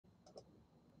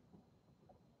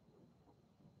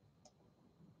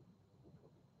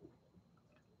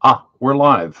We're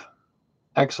live.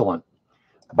 Excellent.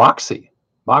 Boxy.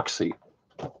 Boxy.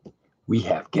 We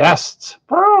have guests.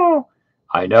 Oh,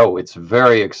 I know, it's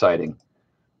very exciting.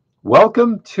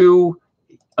 Welcome to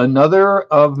another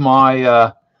of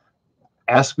my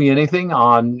Ask Me Anything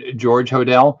on George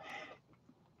Hodel.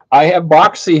 I have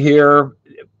Boxy here.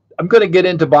 I'm going to get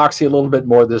into Boxy a little bit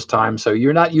more this time, so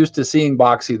you're not used to seeing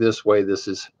Boxy this way. This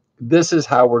is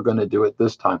how we're going to do it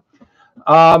this time.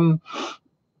 I'm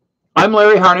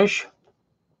Larry Harnish.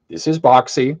 This is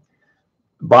Boxy.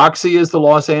 Boxy is the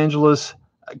Los Angeles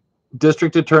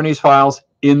District Attorney's files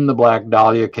in the Black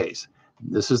Dahlia case.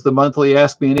 This is the monthly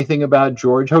Ask Me Anything about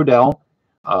George Hodel.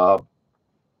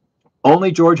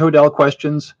 Only George Hodel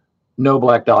questions, no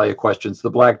Black Dahlia questions. The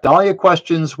Black Dahlia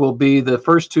questions will be the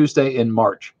first Tuesday in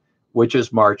March, which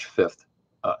is March 5th.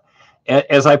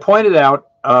 As I pointed out,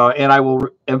 and I will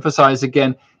emphasize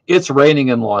again, it's raining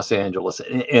in Los Angeles.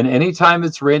 And anytime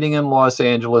it's raining in Los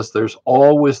Angeles, there's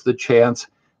always the chance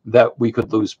that we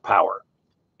could lose power.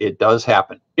 It does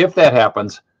happen. If that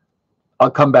happens,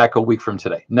 I'll come back a week from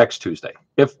today, next Tuesday,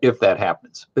 if that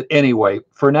happens. But anyway,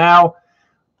 for now,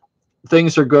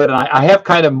 things are good. And I have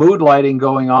kind of mood lighting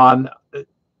going on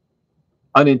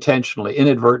unintentionally,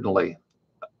 inadvertently.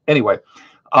 Anyway,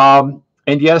 and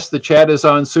yes, the chat is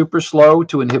on super slow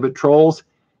to inhibit trolls.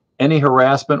 Any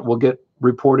harassment will get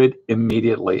reported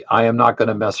immediately. I am not going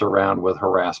to mess around with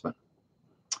harassment.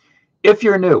 If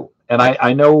you're new, and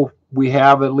I know we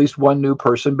have at least one new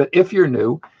person, but if you're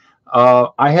new,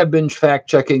 I have been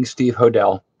fact-checking Steve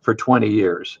Hodel for 20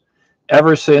 years,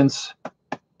 ever since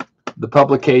the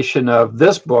publication of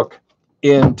this book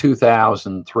in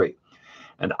 2003.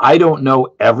 And I don't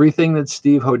know everything that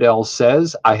Steve Hodel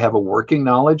says. I have a working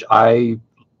knowledge. I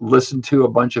listen to a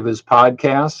bunch of his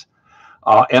podcasts,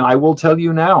 and I will tell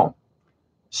you now,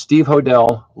 Steve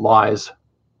Hodel lies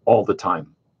all the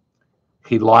time.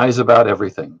 He lies about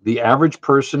everything. The average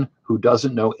person who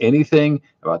doesn't know anything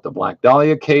about the Black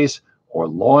Dahlia case or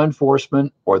law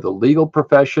enforcement or the legal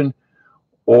profession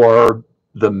or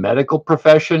the medical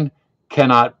profession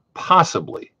cannot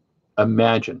possibly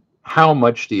imagine how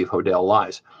much Steve Hodel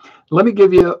lies. Let me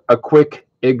give you a quick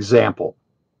example.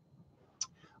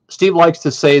 Steve likes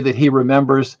to say that he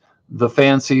remembers the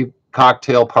fancy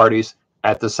cocktail parties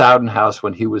at the Soudan House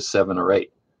when he was 7 or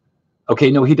 8.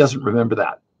 Okay, no, he doesn't remember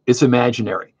that. It's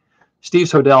imaginary. Steve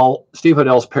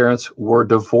Hodel's parents were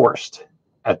divorced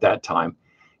at that time,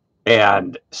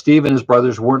 and Steve and his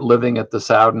brothers weren't living at the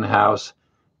Soudan House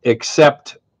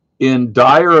except in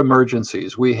dire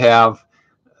emergencies. We have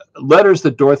letters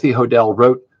that Dorothy Hodel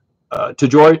wrote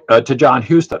to John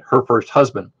Huston, her first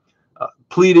husband,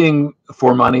 pleading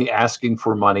for money, asking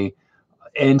for money,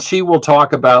 and she will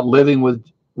talk about living with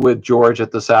George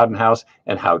at the Soudan House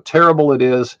and how terrible it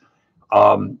is.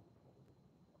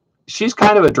 She's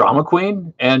kind of a drama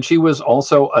queen, and she was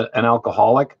also an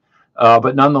alcoholic.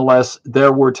 But nonetheless,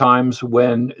 there were times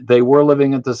when they were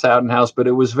living at the Soudan House, but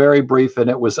it was very brief and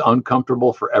it was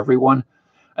uncomfortable for everyone.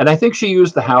 And I think she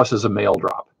used the house as a mail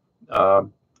drop.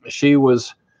 She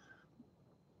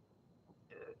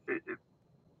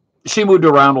moved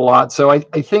around a lot, so I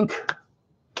think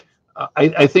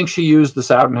she used the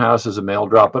Soudan House as a mail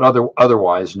drop, but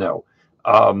otherwise, no.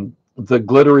 The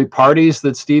glittery parties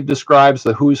that Steve describes,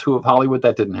 the who's who of Hollywood,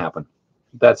 that didn't happen.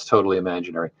 That's totally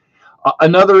imaginary.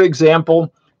 Another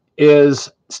example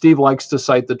is Steve likes to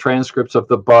cite the transcripts of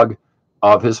the bug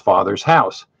of his father's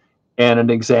house. And an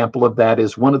example of that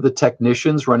is one of the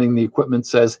technicians running the equipment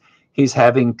says he's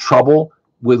having trouble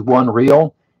with one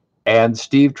reel. And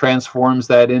Steve transforms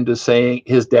that into saying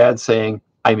his dad saying,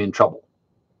 "I'm in trouble."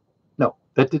 No,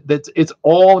 it's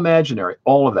all imaginary,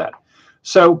 all of that.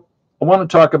 So I want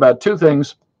to talk about two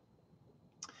things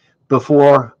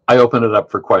before I open it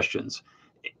up for questions.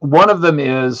 One of them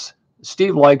is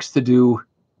Steve likes to do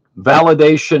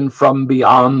validation from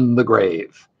beyond the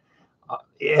grave.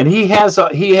 And he has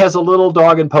a little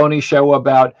dog and pony show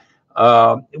about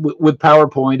with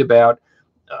PowerPoint about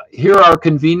here are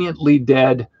conveniently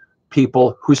dead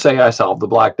people who say I solved the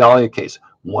Black Dahlia case.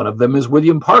 One of them is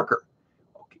William Parker.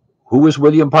 Who was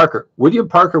William Parker? William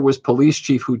Parker was police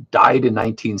chief who died in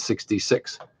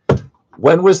 1966.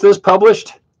 When was this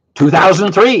published?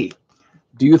 2003.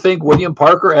 Do you think William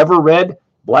Parker ever read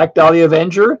Black Dahlia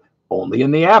Avenger? Only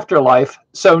in the afterlife.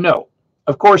 So no.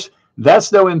 Of course,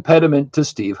 that's no impediment to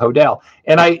Steve Hodel.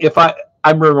 And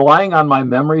I'm relying on my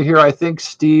memory here. I think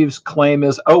Steve's claim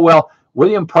is, oh, well,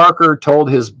 William Parker told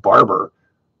his barber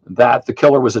that the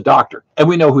killer was a doctor. And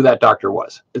we know who that doctor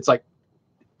was. It's like,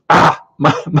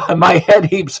 my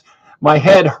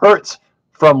head hurts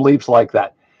from leaps like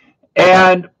that.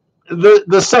 And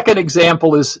the second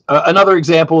example is, another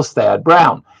example is Thad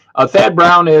Brown. Thad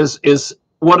Brown is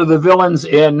one of the villains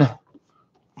in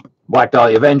Black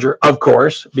Dahlia Avenger, of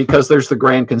course, because there's the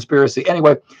grand conspiracy.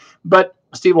 Anyway, but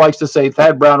Steve likes to say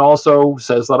Thad Brown also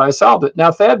says that I solved it.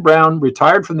 Now, Thad Brown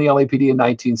retired from the LAPD in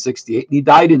 1968. He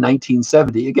died in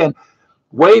 1970, again,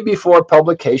 way before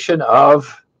publication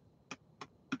of...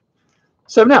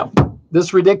 So now, this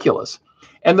is ridiculous.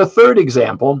 And the third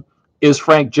example is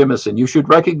Frank Jimison.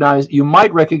 You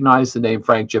might recognize the name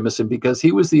Frank Jimison because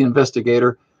he was the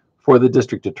investigator for the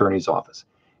district attorney's office.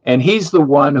 And he's the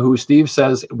one who Steve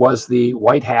says was the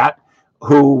white hat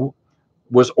who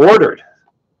was ordered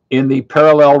in the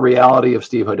parallel reality of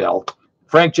Steve Hodel.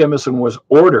 Frank Jimison was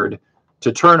ordered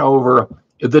to turn over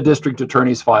the district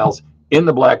attorney's files in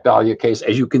the Black Dahlia case.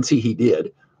 As you can see, he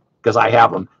did, because I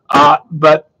have them,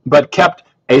 but kept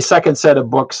a second set of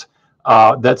books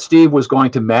that Steve was going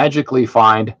to magically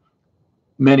find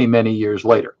many, many years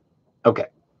later. Okay.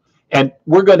 And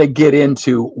we're going to get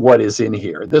into what is in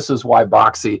here. This is why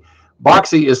Boxy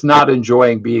is not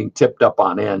enjoying being tipped up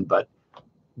on end, but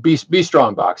be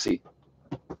strong, Boxy.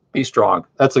 Be strong.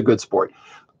 That's a good sport.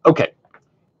 Okay.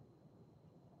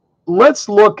 Let's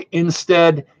look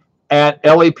instead at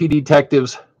LAPD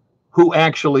detectives who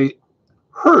actually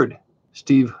heard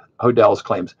Steve Hodel's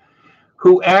claims,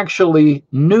 who actually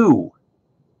knew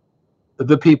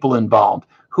the people involved,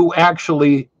 who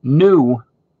actually knew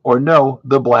or know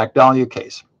the Black Dahlia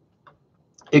case.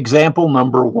 Example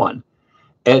number one,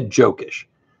 Ed Jokish.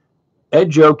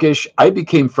 Ed Jokish, I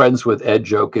became friends with Ed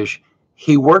Jokish.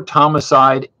 He worked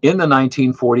homicide in the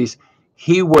 1940s.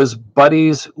 He was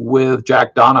buddies with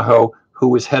Jack Donahoe, who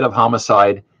was head of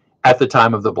homicide at the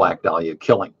time of the Black Dahlia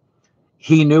killing.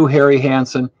 He knew Harry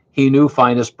Hansen. He knew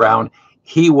Finest Brown.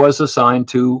 He was assigned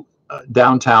to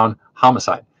downtown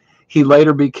homicide. He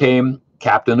later became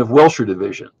captain of Wilshire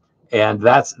Division. And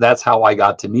that's how I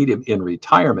got to meet him in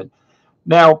retirement.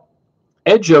 Now,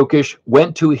 Ed Jokish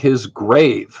went to his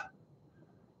grave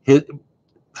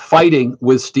fighting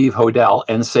with Steve Hodel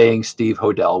and saying Steve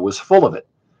Hodel was full of it.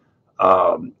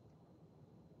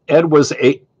 Ed was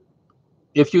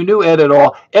if you knew Ed at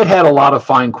all, Ed had a lot of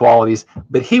fine qualities,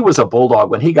 but he was a bulldog.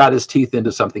 When he got his teeth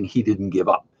into something, he didn't give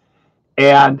up.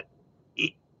 And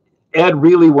Ed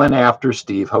really went after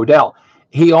Steve Hodel.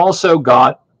 He also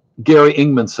got Gary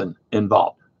Ingmanson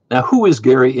involved. Now, who is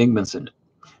Gary Ingmanson?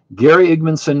 Gary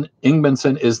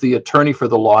Ingmanson is the attorney for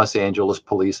the Los Angeles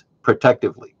Police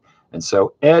Protective League. And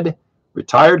so Ed,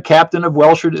 retired captain of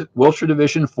Wilshire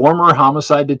Division, former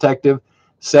homicide detective,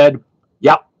 said,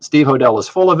 yeah, Steve Hodel is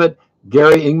full of it.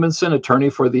 Gary Ingmanson, attorney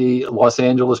for the Los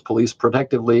Angeles Police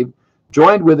Protective League,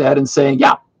 joined with Ed in saying,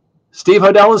 yeah, Steve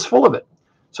Hodel is full of it.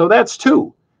 So that's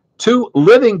two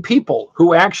living people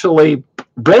who actually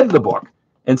read the book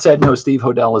and said, no, Steve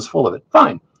Hodel is full of it.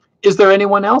 Fine. Is there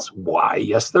anyone else? Why,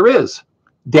 yes, there is.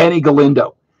 Danny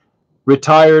Galindo,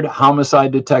 retired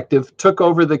homicide detective, took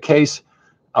over the case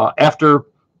after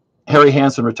Harry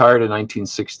Hansen retired in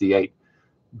 1968.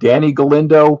 Danny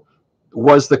Galindo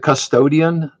was the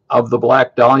custodian of the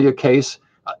Black Dahlia case.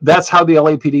 That's how the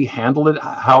LAPD handled it,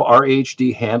 how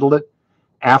RHD handled it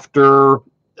after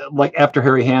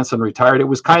Harry Hansen retired. It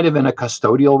was kind of in a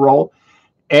custodial role.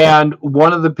 And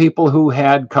one of the people who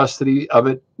had custody of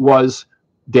it was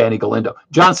Danny Galindo.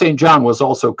 John St. John was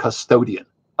also custodian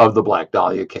of the Black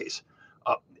Dahlia case.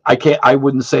 I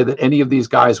wouldn't say that any of these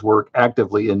guys were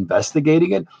actively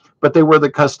investigating it, but they were the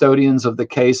custodians of the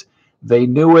case. They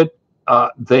knew it.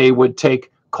 They would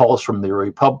take calls from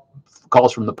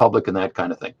the public and that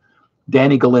kind of thing.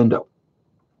 Danny Galindo.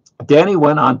 Danny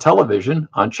went on television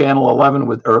on Channel 11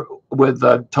 with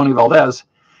Tony Valdez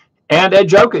and Ed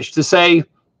Jokish to say,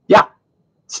 yeah,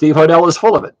 Steve Hodel is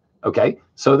full of it. Okay,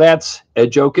 so that's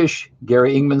Ed Jokish,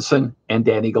 Gary Ingmanson, and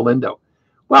Danny Galindo.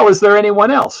 Well, is there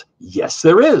anyone else? Yes,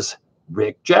 there is.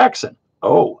 Rick Jackson.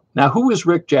 Oh, now who is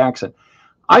Rick Jackson?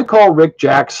 I call Rick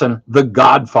Jackson the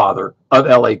godfather of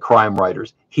LA crime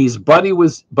writers. He's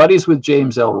buddies with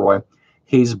James Elroy.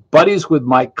 He's buddies with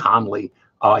Mike Conley.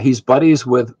 He's buddies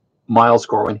with Miles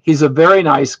Corwin. He's a very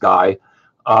nice guy.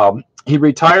 He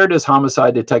retired as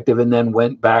homicide detective and then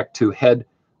went back to head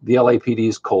the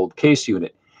LAPD's cold case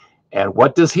unit. And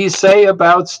what does he say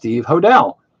about Steve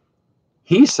Hodel?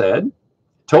 He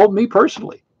told me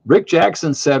personally, Rick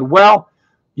Jackson said, well,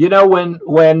 you know,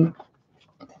 when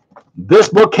this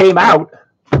book came out,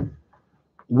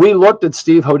 we looked at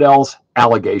Steve Hodel's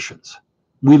allegations.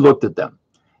 We looked at them.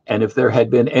 And if there had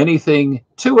been anything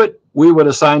to it, we would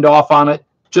have signed off on it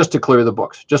just to clear the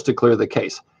books, just to clear the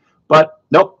case. But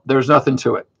nope, there's nothing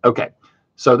to it. Okay,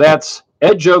 so that's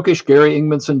Ed Jokish, Gary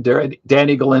Ingmanson,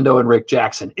 Danny Galindo, and Rick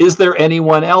Jackson. Is there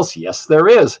anyone else? Yes, there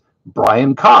is.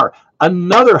 Brian Carr.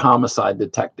 another homicide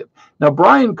detective. Now,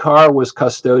 Brian Carr was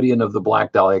custodian of the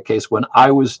Black Dahlia case when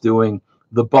I was doing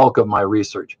the bulk of my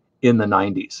research in the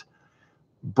 90s.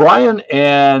 Brian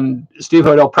and Steve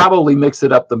Hodel probably mixed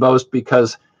it up the most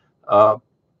because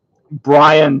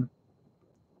Brian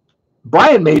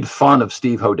made fun of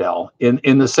Steve Hodel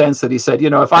in the sense that he said, you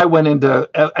know, if I went into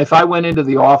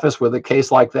the office with a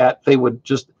case like that, they would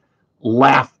just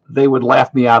laugh. They would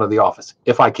laugh me out of the office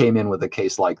if I came in with a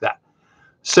case like that.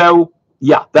 So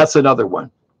yeah, that's another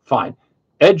one. Fine.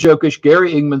 Ed Jokish,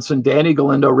 Gary Ingmanson, Danny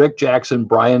Galindo, Rick Jackson,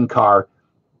 Brian Carr.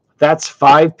 That's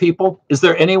 5 people. Is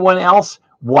there anyone else?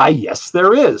 Why, yes,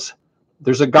 there is.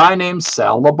 There's a guy named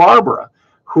Sal LaBarbera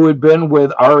who had been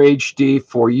with RHD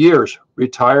for years,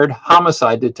 retired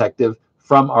homicide detective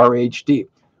from RHD.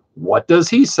 What does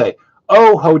he say?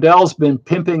 Oh, Hodel's been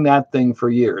pimping that thing for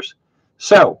years.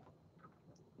 So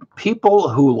people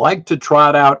who like to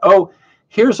trot out, oh,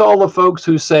 here's all the folks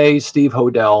who say Steve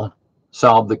Hodel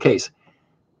solved the case.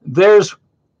 There's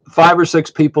 5 or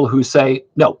 6 people who say,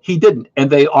 no, he didn't. And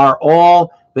they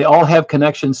all have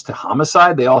connections to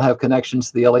homicide. They all have connections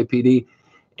to the LAPD.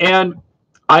 And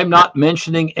I'm not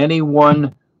mentioning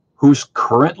anyone who's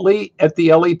currently at the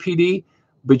LAPD,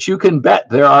 but you can bet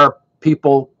there are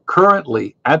people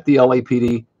currently at the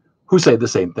LAPD who say the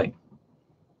same thing.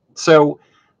 So,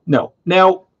 no.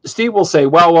 Now, Steve will say,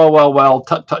 well,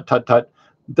 tut, tut, tut, tut.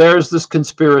 There's this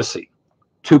conspiracy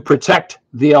to protect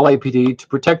the LAPD, to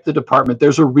protect the department.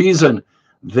 There's a reason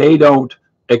they don't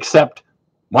accept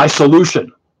my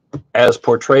solution as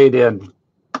portrayed in.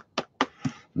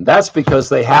 That's because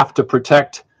they have to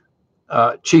protect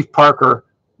Chief Parker,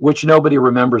 which nobody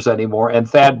remembers anymore, and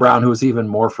Thad Brown, who's even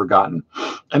more forgotten.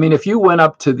 I mean, if you went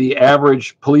up to the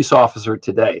average police officer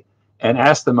today and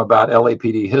asked them about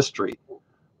LAPD history,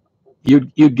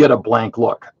 you'd get a blank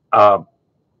look.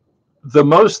 The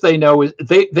most they know is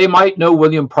they might know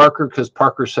William Parker because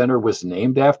Parker Center was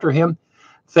named after him.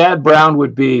 Thad Brown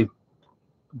would be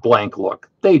blank look.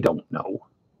 They don't know.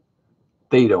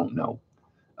 They don't know.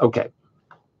 Okay.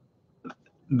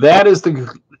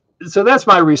 So that's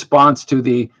my response to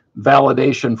the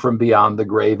validation from beyond the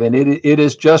grave. And it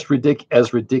is just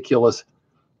as ridiculous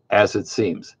as it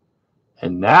seems.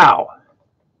 And now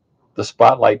the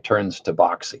spotlight turns to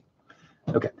Boxy.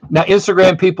 Okay. Now,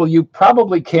 Instagram people, you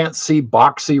probably can't see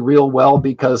Boxy real well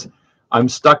because I'm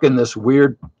stuck in this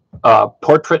weird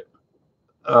portrait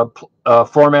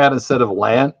format instead of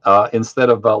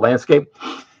landscape.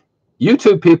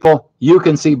 YouTube people, you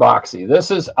can see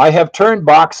Boxy. I have turned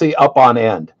Boxy up on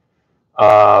end.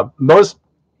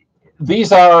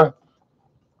 These are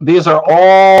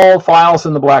all files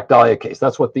in the Black Dahlia case.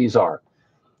 That's what these are.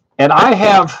 And I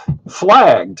have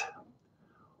flagged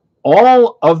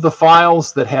all of the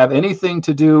files that have anything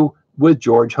to do with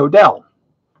George Hodel.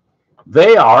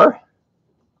 They are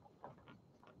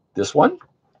this one,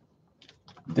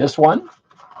 this one,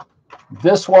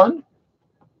 this one,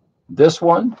 this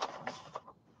one,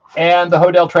 and the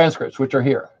Hodel transcripts, which are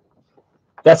here.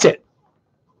 That's it.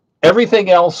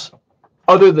 Everything else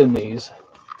other than these,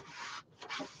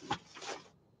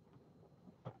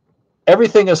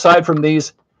 everything aside from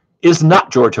these is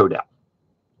not George Hodel.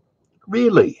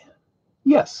 Really?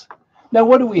 Yes. Now,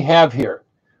 what do we have here?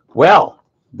 Well,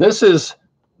 this is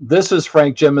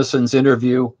Frank Jimison's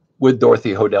interview with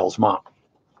Dorothy Hodel's mom.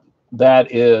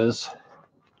 That is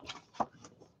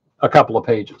a couple of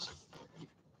pages.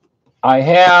 I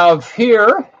have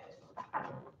here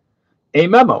a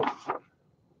memo.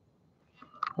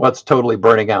 What's totally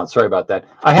burning out? Sorry about that.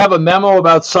 I have a memo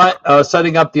about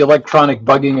setting up the electronic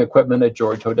bugging equipment at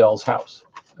George Hodel's house.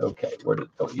 Okay,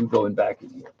 you going back in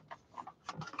here?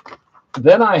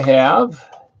 Then I have,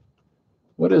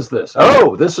 what is this?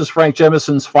 Oh, this is Frank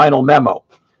Jimison's final memo,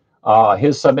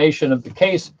 his summation of the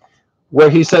case, where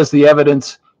he says the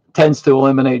evidence tends to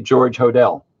eliminate George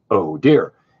Hodel. Oh,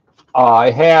 dear.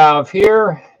 I have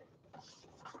here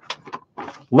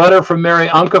letter from Mary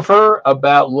Unkefer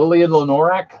about Lillian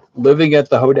Lenorak living at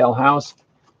the Hodel house.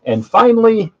 And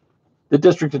finally, the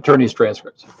district attorney's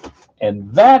transcripts.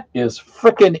 And that is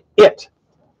frickin' it.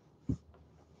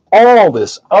 All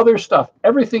this other stuff,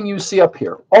 everything you see up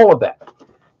here, all of that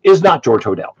is not George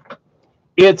Hodel.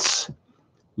 It's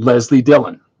Leslie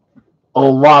Dillon. A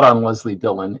lot on Leslie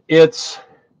Dillon. There's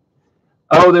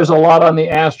a lot on the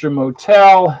Astor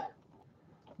Motel.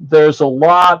 There's a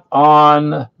lot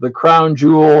on the Crown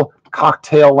Jewel,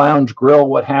 Cocktail Lounge, Grill,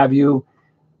 what have you.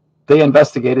 They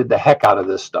investigated the heck out of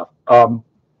this stuff.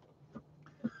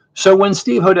 So when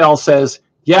Steve Hodel says,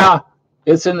 yeah,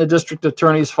 it's in the district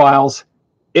attorney's files,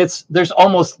 there's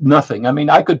almost nothing. I mean,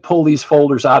 I could pull these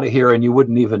folders out of here and you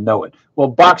wouldn't even know it.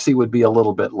 Well, Boxy would be a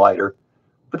little bit lighter,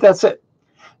 But that's it.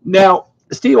 Now,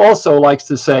 Steve also likes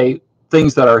to say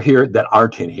things that are here that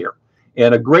aren't in here.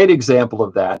 And a great example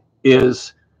of that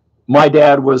is my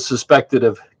dad was suspected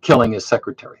of killing his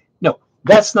secretary. No,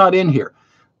 that's not in here.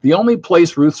 The only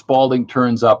place Ruth Spalding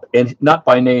turns up, and not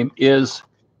by name, is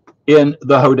in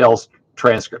the Hodel's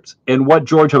transcripts. And what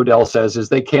George Hodel says is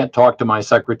they can't talk to my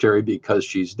secretary because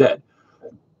she's dead.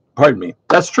 Pardon me.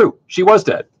 That's true. She was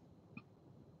dead.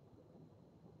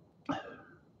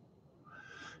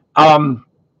 And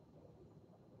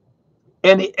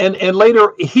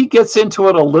later he gets into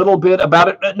it a little bit about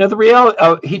it. Now the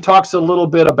reality, he talks a little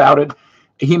bit about it.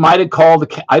 He might have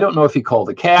called I don't know if he called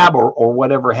a cab or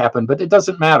whatever happened, but it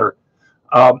doesn't matter.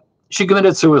 She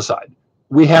committed suicide.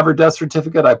 We have her death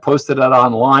certificate. I posted it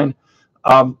online.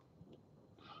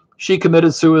 She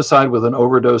committed suicide with an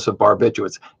overdose of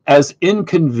barbiturates. As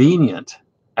inconvenient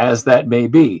as that may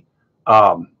be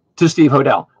to Steve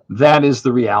Hodel, that is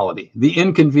the reality. The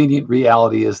inconvenient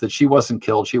reality is that she wasn't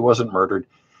killed. She wasn't murdered.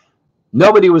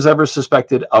 Nobody was ever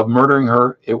suspected of murdering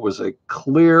her. It was a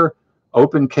clear,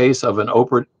 open case of an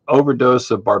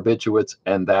overdose of barbiturates,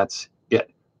 and that's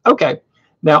it. Okay.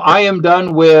 Now, I am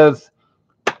done with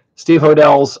Steve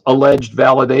Hodel's alleged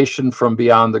validation from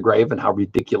beyond the grave and how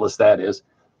ridiculous that is.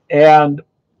 And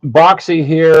Boxy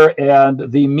here and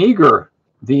the meager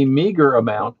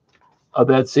amount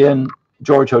that's in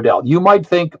George Hodel. You might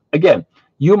think, again,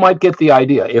 you might get the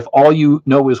idea, if all you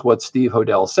know is what Steve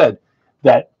Hodel said,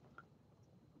 that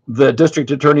the district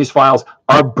attorney's files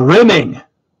are bursting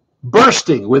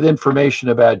with information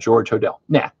about George Hodel.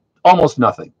 Nah, almost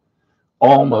nothing.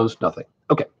 Almost nothing.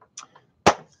 Okay.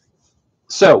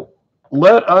 So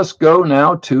let us go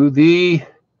now to the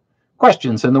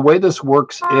questions. And the way this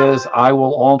works is I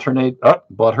will alternate,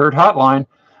 Butthurt Hotline.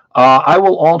 I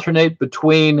will alternate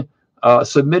between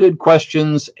submitted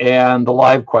questions and the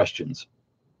live questions.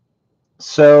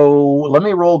 So let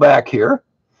me roll back here.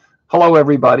 Hello,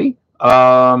 everybody.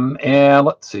 And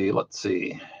let's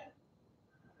see.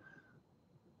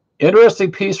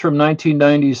 Interesting piece from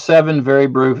 1997, very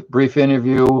brief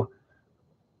interview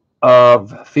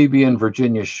of Phoebe and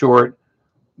Virginia Short.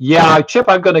 Yeah, Chip,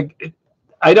 I'm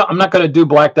not going to do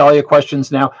Black Dahlia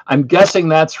questions now. I'm guessing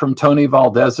that's from Tony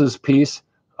Valdez's piece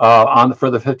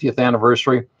for the 50th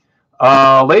anniversary.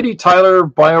 Lady Tyler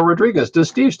Bio Rodriguez, does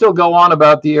Steve still go on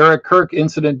about the Eric Kirk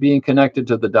incident being connected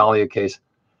to the Dahlia case?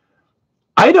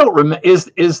 I don't remember.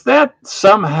 Is that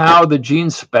somehow the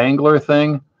Gene Spangler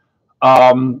thing?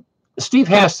 Steve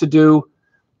has to do.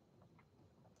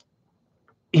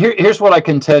 Here's what I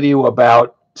can tell you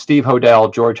about Steve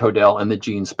Hodel, George Hodel, and the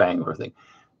Gene Spangler thing.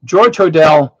 George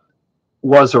Hodel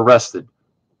was arrested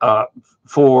on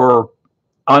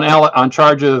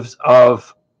charges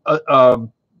of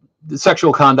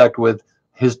sexual conduct with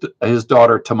his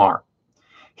daughter Tamar.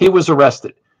 He was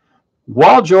arrested.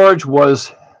 While George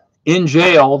was in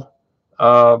jail,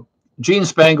 Gene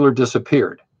Spangler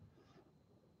disappeared.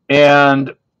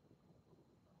 And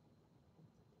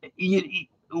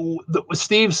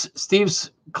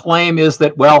Steve's claim is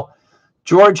that, well,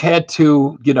 George had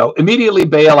to, immediately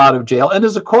bail out of jail. And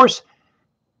of course,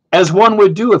 as one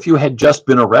would do if you had just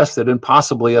been arrested and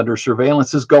possibly under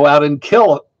surveillance, is go out and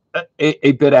kill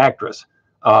a bit actress,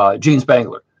 Gene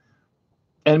Spangler.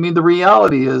 And I mean, the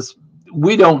reality is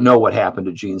we don't know what happened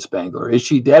to Gene Spangler. Is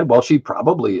she dead? Well, she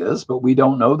probably is, but we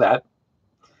don't know that.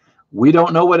 We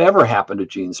don't know whatever happened to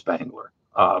Gene Spangler.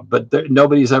 But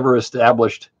nobody's ever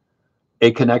established a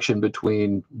connection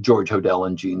between George Hodel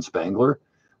and Gene Spangler.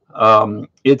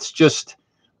 It's just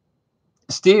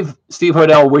Steve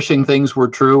Hodel wishing things were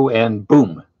true, and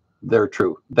boom, they're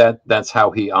true. That's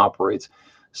how he operates.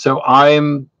 So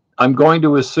I'm going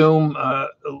to assume,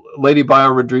 Lady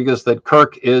Bio Rodriguez, that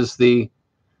Kirk is the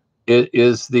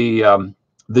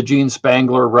Gene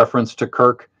Spangler reference to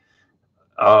Kirk.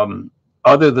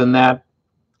 Other than that,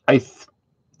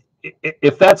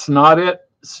 if that's not it,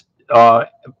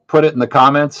 put it in the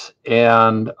comments,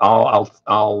 and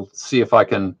I'll see if I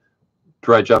can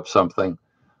dredge up something.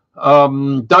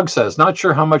 Doug says, not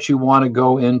sure how much you want to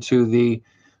go into the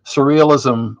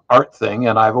surrealism art thing,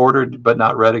 and I've ordered but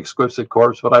not read Exquisite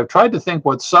Corpse, but I've tried to think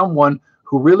what someone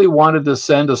who really wanted to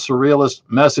send a surrealist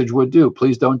message would do.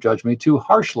 Please don't judge me too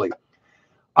harshly.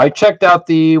 I checked out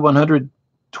the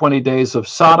 120 Days of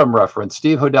Sodom reference.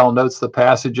 Steve Hodel notes the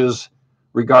passages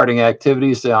regarding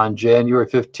activities on January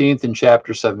 15th in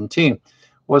chapter 17.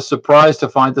 Was surprised to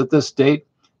find that this date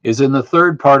is in the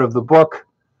third part of the book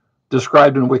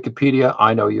described in Wikipedia.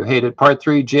 I know you hate it. Part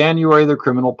 3, January, the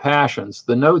Criminal Passions.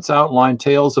 The notes outline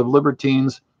tales of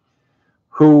libertines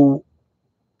who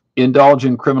indulge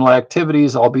in criminal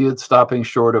activities, albeit stopping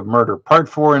short of murder. Part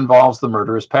 4 involves the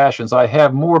murderous passions. I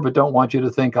have more, but don't want you to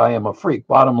think I am a freak.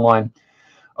 Bottom line,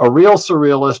 a real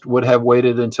surrealist would have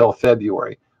waited until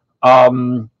February.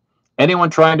 Anyone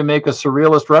trying to make a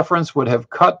surrealist reference would have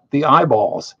cut the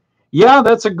eyeballs. Yeah,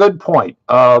 that's a good point.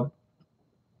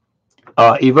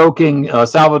 Evoking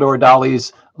Salvador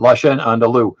Dali's La Chaîne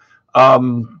Andalou.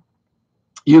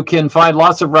 You can find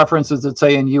lots of references that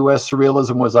say in U.S.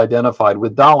 surrealism was identified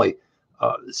with Dali.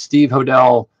 Steve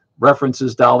Hodel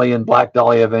references Dali in Black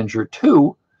Dahlia Avenger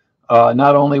 2.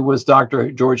 Not only was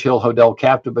Dr. George Hill Hodel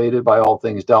captivated by all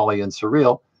things Dali and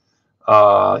surreal,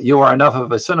 you are enough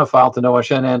of a cinephile to know La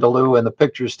Chaîne Andalou and the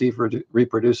pictures Steve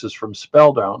reproduces from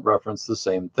Spellbound reference the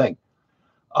same thing.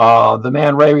 The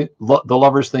Man Ray, the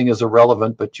lovers thing is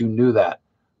irrelevant, but you knew that.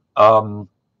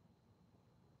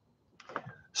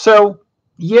 So,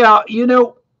 yeah, you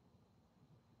know,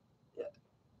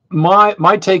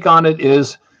 my take on it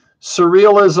is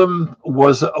surrealism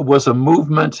was a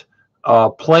movement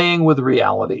playing with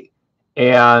reality,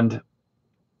 and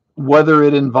whether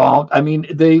it involved, I mean,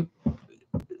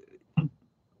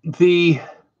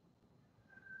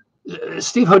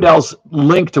 Steve Hodel's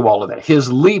link to all of that,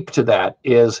 his leap to that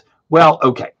is, well,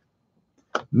 okay,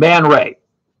 Man Ray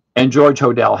and George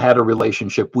Hodel had a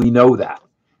relationship. We know that.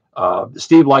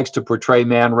 Steve likes to portray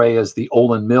Man Ray as the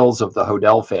Olin Mills of the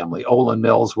Hodel family. Olin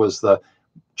Mills was the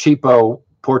cheapo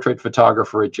portrait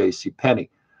photographer at JCPenney.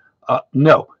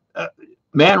 No,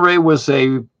 Man Ray was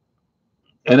an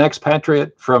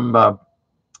expatriate from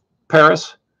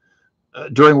Paris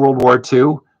during World War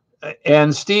II,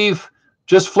 and Steve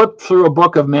just flipped through a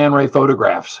book of Man Ray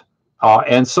photographs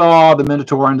and saw the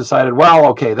Minotaur and decided, well,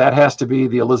 okay, that has to be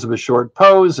the Elizabeth Short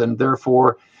pose, and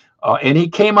therefore, and he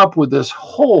came up with this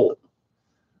whole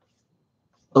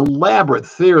elaborate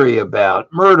theory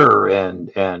about murder,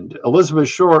 and Elizabeth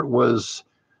Short was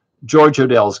George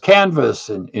Hodel's canvas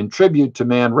and in tribute to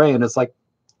Man Ray, and it's like,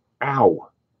 ow,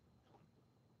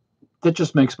 that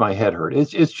just makes my head hurt.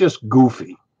 It's just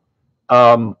goofy.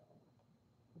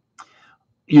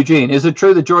 Eugene, is it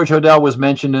true that George Hodel was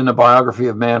mentioned in a biography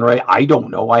of Man Ray? I don't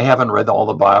know. I haven't read all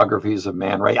the biographies of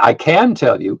Man Ray. I can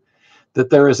tell you that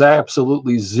there is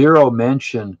absolutely zero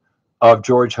mention of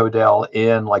George Hodel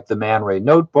in like the Man Ray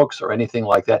notebooks or anything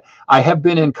like that. I have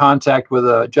been in contact with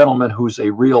a gentleman who's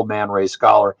a real Man Ray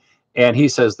scholar, and he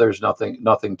says there's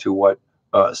nothing to what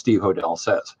Steve Hodel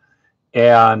says.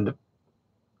 And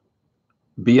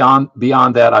beyond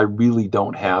that, I really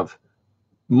don't have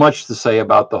much to say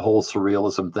about the whole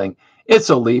surrealism thing. It's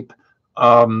a leap.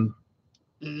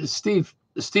 Steve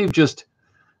just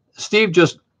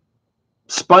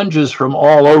sponges from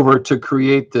all over to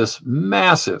create this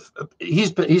massive. He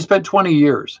spent 20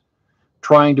 years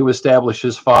trying to establish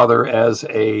his father as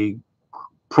a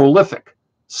prolific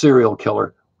serial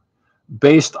killer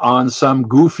based on some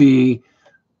goofy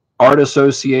art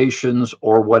associations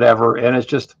or whatever, and it's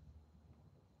just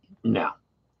no.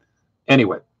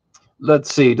 Anyway.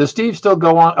 Let's see. Does Steve still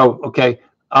go on? Oh, okay.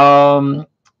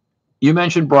 You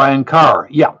mentioned Brian Carr.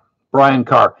 Yeah, Brian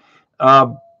Carr.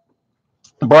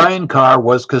 Brian Carr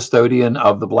was custodian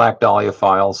of the Black Dahlia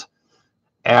files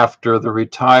after the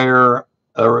retirement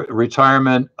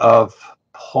of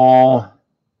Paul.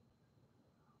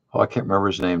 Oh, I can't remember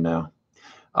his name now.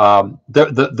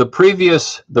 The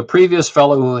previous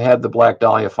fellow who had the Black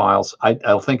Dahlia files,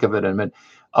 I'll think of it in a minute,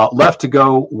 left to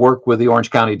go work with the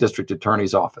Orange County District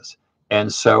Attorney's Office. And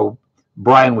so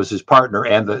Brian was his partner,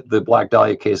 and the Black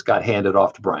Dahlia case got handed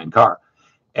off to Brian Carr.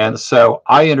 And so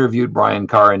I interviewed Brian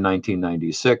Carr in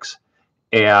 1996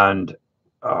 and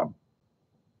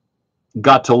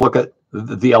got to look at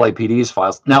the LAPD's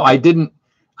files. Now, I didn't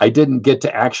get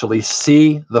to actually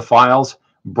see the files.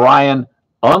 Brian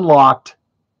unlocked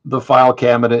the file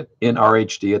cabinet in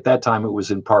RHD. At that time, it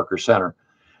was in Parker Center.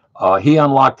 He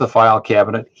unlocked the file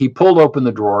cabinet. He pulled open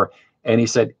the drawer, and he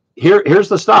said, here's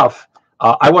the stuff.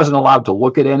 I wasn't allowed to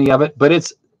look at any of it,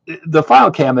 but the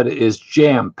file cabinet is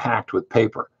jam-packed with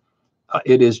paper.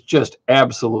 It is just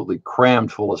absolutely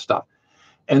crammed full of stuff.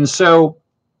 And so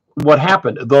what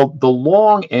happened, the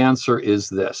long answer is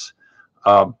this.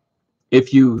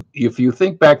 If you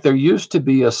think back, there used to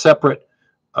be a separate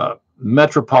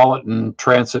Metropolitan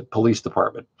Transit Police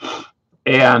Department,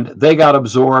 and they got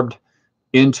absorbed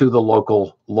into the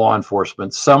local law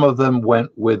enforcement. Some of them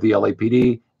went with the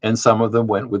LAPD, and some of them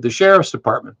went with the Sheriff's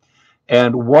Department.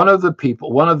 And one of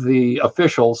the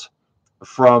officials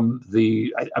from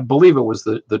I believe it was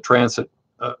the Transit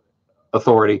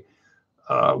Authority,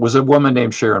 was a woman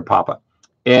named Sharon Papa.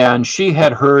 And she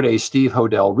had heard a Steve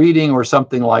Hodel reading or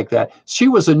something like that. She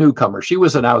was a newcomer. She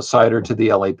was an outsider to the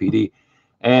LAPD.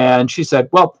 And she said,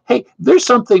 well, hey, there's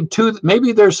something to,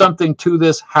 maybe there's something to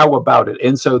this. How about it?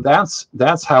 And so that's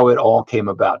how it all came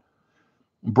about.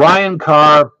 Brian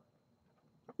Carr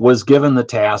was given the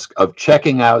task of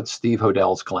checking out Steve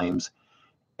Hodel's claims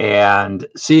and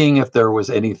seeing if there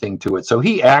was anything to it. So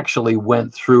he actually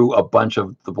went through a bunch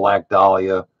of the Black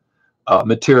Dahlia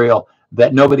material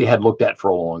that nobody had looked at for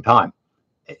a long time.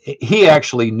 He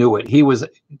actually knew it. He was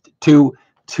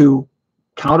to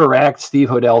counteract Steve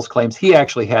Hodel's claims. He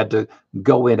actually had to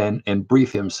go in and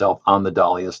brief himself on the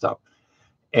Dahlia stuff.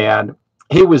 And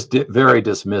he was very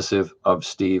dismissive of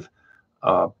Steve.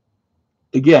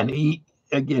 Again, he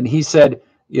said,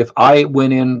 if I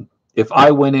went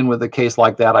in with a case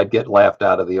like that, I'd get laughed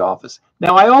out of the office.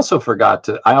 Now, I also forgot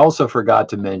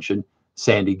to mention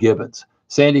Sandy Gibbons.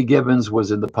 Sandy Gibbons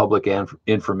was in the Public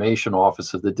Information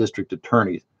Office of the District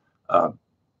Attorney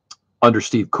under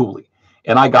Steve Cooley,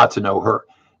 and I got to know her.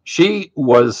 She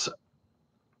was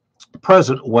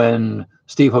present when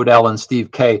Steve Hodel and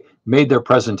Steve Kay made their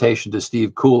presentation to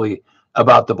Steve Cooley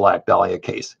about the Black Dahlia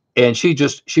case, and she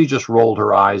just rolled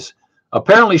her eyes.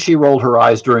 Apparently, she rolled her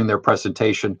eyes during their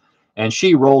presentation, and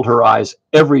she rolled her eyes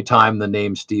every time the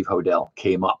name Steve Hodel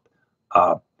came up.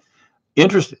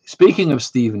 Interesting. Speaking of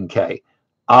Stephen Kay,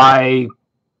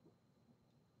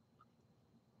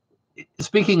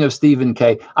 Speaking of Stephen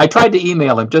Kay, I tried to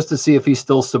email him just to see if he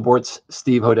still supports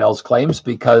Steve Hodel's claims,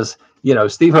 because, you know,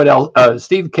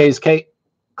 Stephen Kay's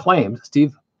claims,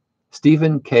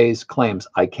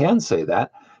 I can say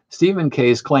that, Stephen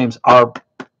Kay's claims are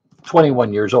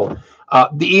 21 years old.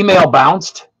 The email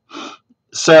bounced,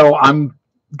 so I'm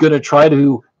going to try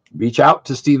to reach out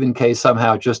to Stephen Kay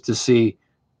somehow just to see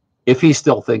if he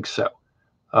still thinks so.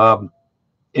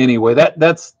 Anyway,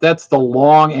 that's the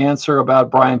long answer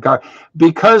about Brian Carr.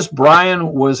 Because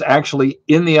Brian was actually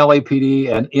in the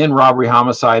LAPD and in robbery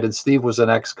homicide, and Steve was an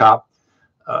ex-cop,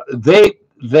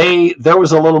 there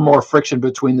was a little more friction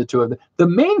between the two of them. The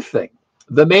main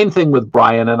thing with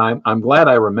Brian, and I'm glad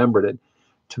I remembered it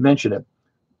to mention it,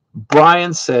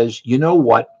 Brian says, you know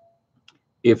what?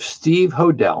 If Steve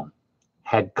Hodel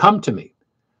had come to me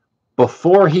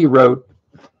before he wrote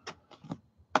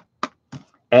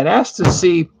and asked to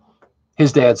see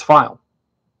his dad's file,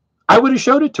 I would have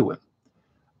showed it to him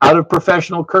out of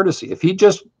professional courtesy. If he'd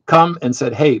just come and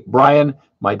said, hey, Brian,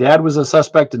 my dad was a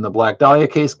suspect in the Black Dahlia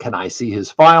case. Can I see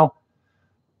his file?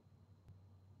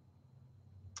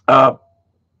 I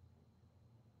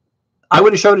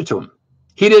would have showed it to him.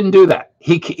 He didn't do that.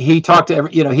 He talked to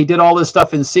he did all this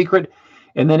stuff in secret,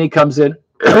 and then he comes in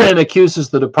and accuses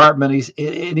the department.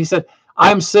 He said,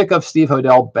 I'm sick of Steve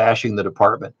Hodel bashing the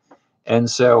department. And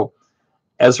so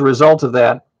as a result of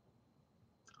that,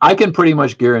 I can pretty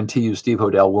much guarantee you Steve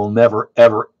Hodel will never,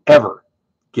 ever, ever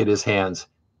get his hands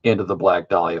into the Black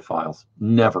Dahlia files.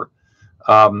 Never.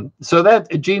 So that,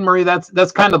 Jean Marie,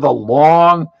 that's kind of the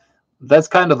long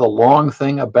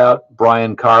thing about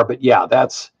Brian Carr. But yeah,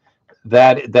 that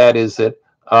is it.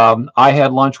 I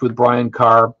had lunch with Brian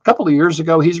Carr a couple of years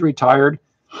ago. He's retired,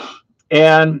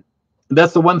 and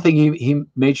that's the one thing he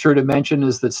made sure to mention,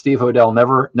 is that Steve Hodel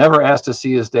never asked to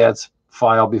see his dad's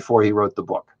file before he wrote the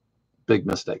book. Big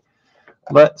mistake.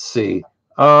 Let's see.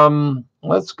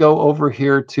 Let's go over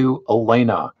here to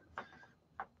Elena.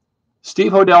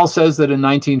 Steve Hodel says that in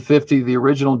 1950, the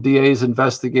original DA's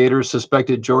investigators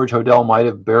suspected George Hodel might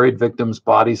have buried victims'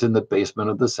 bodies in the basement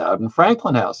of the Soudan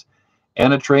Franklin house,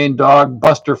 and a trained dog,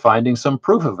 Buster, finding some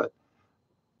proof of it.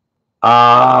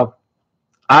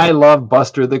 I love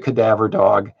Buster the cadaver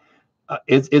dog.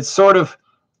 It's sort of,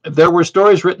 there were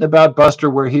stories written about Buster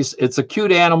where it's a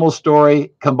cute animal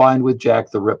story combined with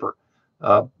Jack the Ripper.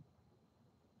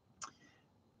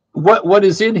 What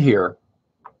is in here?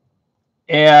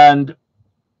 And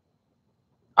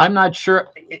I'm not sure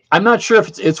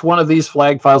if it's one of these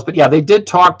flag files, but yeah, they did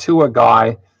talk to a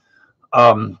guy.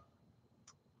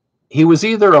 He was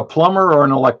either a plumber or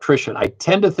an electrician. I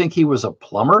tend to think he was a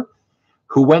plumber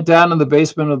who went down in the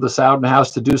basement of the Soudan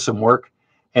house to do some work.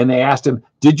 And they asked him,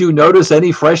 did you notice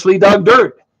any freshly dug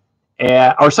dirt?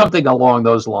 Or something along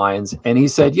those lines. And he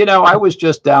said, I was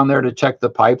just down there to check the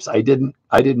pipes. I didn't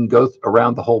go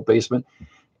around the whole basement.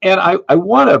 And I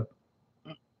want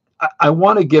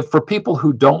to give, for people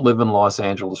who don't live in Los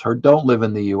Angeles or don't live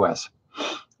in the US,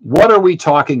 what are we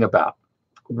talking about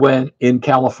when in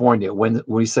California, when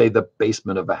we say the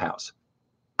basement of a house?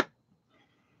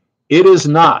 It is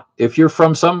not, if you're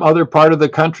from some other part of the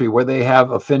country where they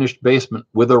have a finished basement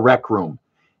with a rec room,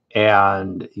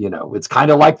 and it's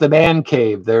kind of like the man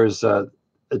cave. There's a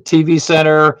TV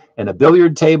center and a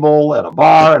billiard table and a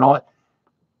bar and all that.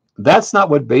 That's not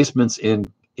what basements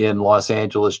in Los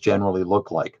Angeles generally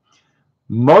look like.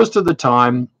 Most of the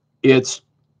time, it's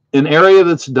an area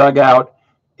that's dug out,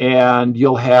 and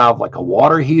you'll have like a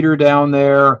water heater down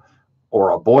there,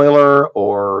 or a boiler,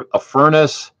 or a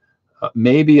furnace,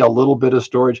 maybe a little bit of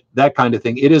storage, that kind of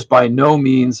thing. It is by no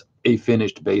means a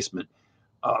finished basement.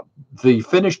 The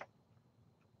finished,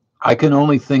 I can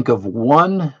only think of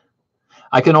one.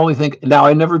 Now,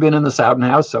 I've never been in the Soudan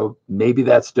house, so maybe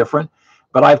that's different,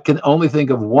 but I can only think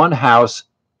of one house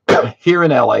here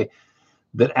in LA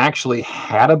that actually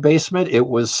had a basement. It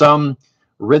was some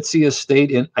ritzy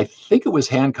estate in, I think it was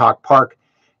Hancock Park,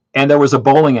 and there was a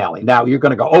bowling alley. Now you're going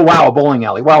to go, oh wow, a bowling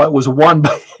alley. Well, it was one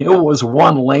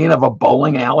lane of a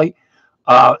bowling alley.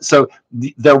 So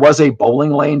there was a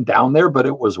bowling lane down there, but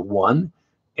it was one.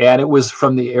 And it was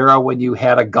from the era when you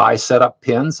had a guy set up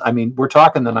pins. I mean, we're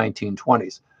talking the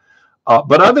 1920s.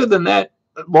 But other than that,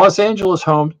 Los Angeles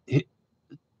homes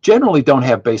generally don't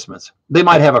have basements. They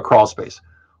might have a crawl space,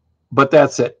 but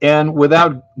that's it. And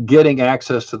without getting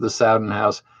access to the Soudan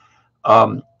house,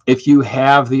 if you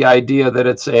have the idea that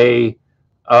it's a,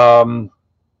 now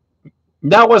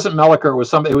it wasn't Melliker, it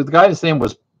was the guy's name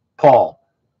was Paul.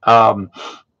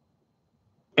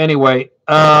 Anyway,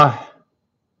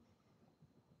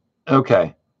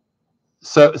 okay.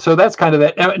 So that's kind of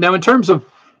that. Now, in terms of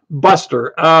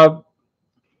Buster,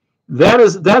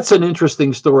 that's an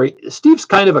interesting story. Steve's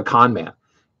kind of a con man,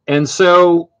 and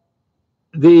so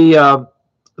these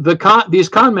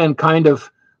con men kind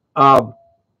of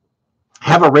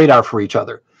have a radar for each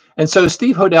other. And so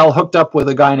Steve Hodel hooked up with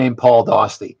a guy named Paul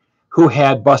Dostie, who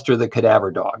had Buster the Cadaver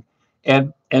Dog,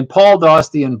 and Paul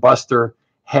Dostie and Buster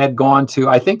had gone to,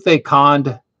 I think they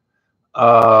conned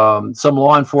some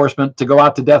law enforcement to go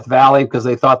out to Death Valley because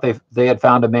they thought they had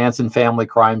found a Manson family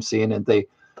crime scene, and they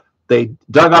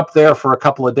dug up there for a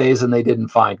couple of days and they didn't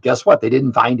find. Guess what? They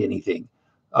didn't find anything.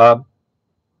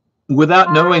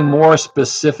 Without knowing more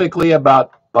specifically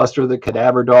about Buster the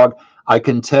Cadaver Dog, I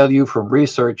can tell you from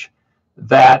research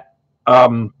that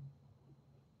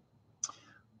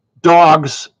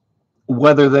dogs,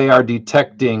 whether they are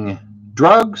detecting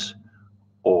drugs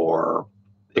or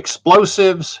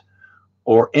explosives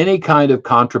or any kind of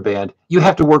contraband, you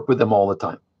have to work with them all the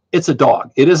time. It's a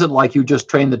dog. It isn't like you just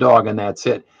train the dog and that's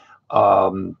it.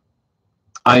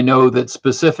 I know that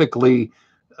specifically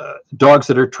dogs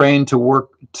that are trained to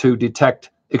work to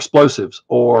detect explosives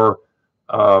or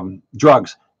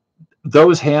drugs,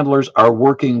 those handlers are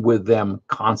working with them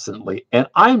constantly. And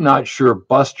I'm not sure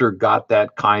Buster got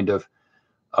that kind of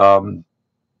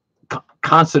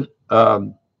constant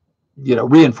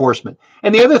reinforcement.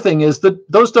 And the other thing is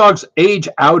that those dogs age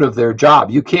out of their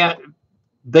job.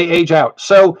 They age out.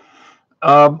 So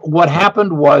what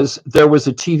happened was there was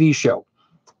a TV show.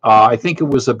 I think it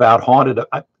was about haunted.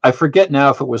 I forget now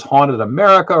if it was Haunted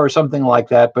America or something like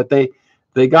that, but they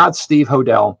got Steve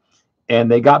Hodel and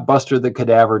they got Buster the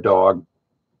Cadaver Dog,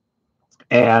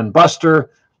 and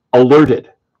Buster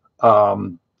alerted,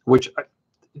 which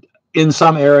in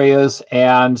some areas,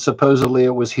 and supposedly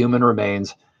it was human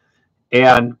remains.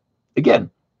 And again,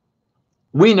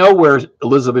 we know where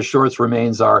Elizabeth Short's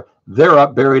remains are. They're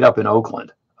buried up in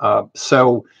Oakland.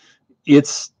 So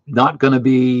it's not going to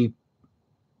be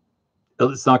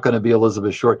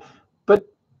Elizabeth Short. But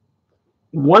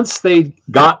once they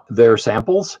got their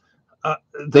samples,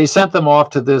 they sent them off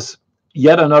to this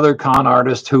yet another con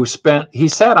artist who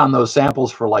sat on those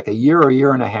samples for like a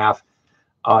year and a half.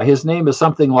 His name is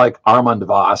something like Armand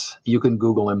Voss. You can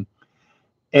Google him.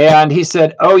 And he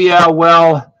said, oh yeah,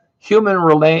 well, human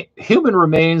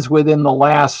remains within the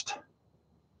last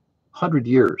 100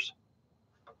 years.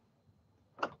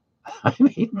 I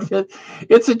mean,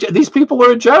 these people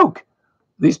are a joke.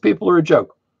 These people are a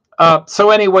joke.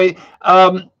 So anyway,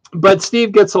 but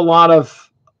Steve gets a lot of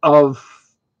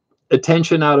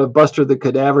attention out of Buster the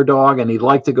Cadaver Dog, and he'd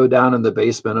like to go down in the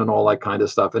basement and all that kind of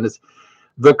stuff. And it's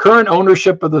the current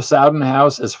ownership of the Soudan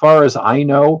house, as far as I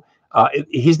know,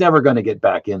 he's never going to get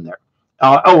back in there.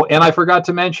 Oh, and I forgot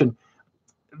to mention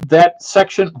that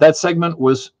segment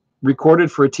was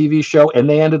recorded for a TV show, and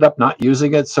they ended up not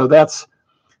using it. So that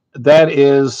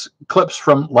is clips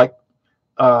from like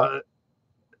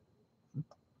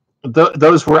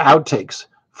those were outtakes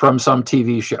from some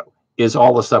TV show. Is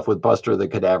all the stuff with Buster the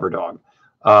Cadaver Dog,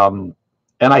 and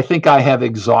I think I have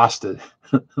exhausted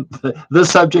the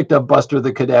subject of Buster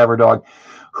the Cadaver Dog,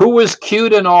 who was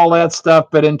cute and all that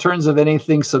stuff, but in terms of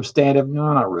anything substantive,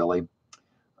 no, not really.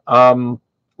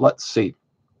 Let's see.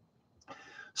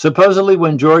 Supposedly,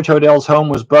 when George Hodel's home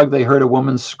was bugged, they heard a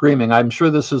woman screaming. I'm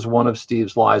sure this is one of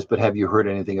Steve's lies, but have you heard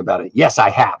anything about it? Yes, I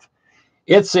have.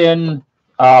 It's in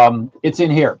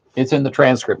here. It's in the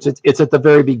transcripts. It's at the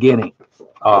very beginning.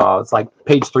 It's like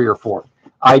page 3 or 4.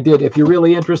 I did. If you're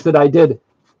really interested, I did.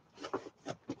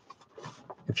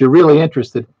 If you're really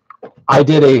interested, I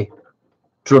did a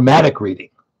dramatic reading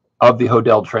of the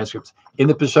Hodel transcripts in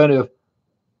the persona of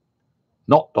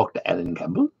not Dr. Alan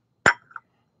Campbell.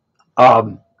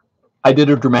 I did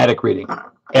a dramatic reading.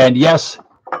 And yes,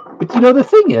 but you know, the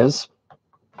thing is,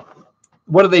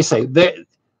 what do they say?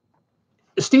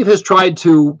 Steve has tried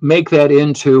to make that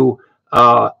into,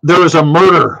 there was a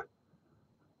murder.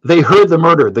 They heard the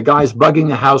murder. The guys bugging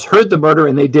the house heard the murder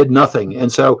and they did nothing.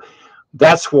 And so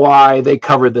that's why they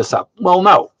covered this up. Well,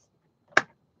 no.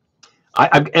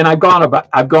 I've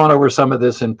gone over some of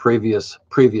this in previous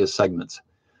segments.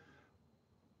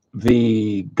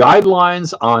 The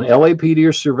guidelines on LAPD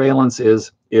or surveillance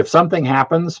is if something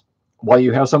happens while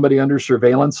you have somebody under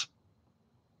surveillance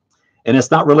and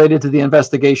it's not related to the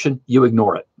investigation, you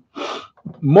ignore it.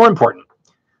 More important,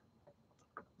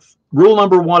 rule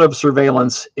number 1 of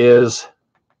surveillance is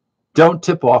don't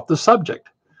tip off the subject.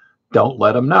 Don't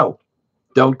let them know.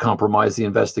 Don't compromise the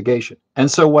investigation. And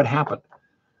so what happened?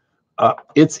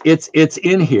 It's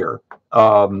in here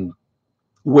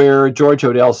where George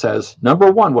Hodel says,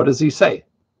 number 1, what does he say?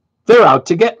 They're out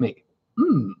to get me.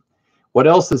 What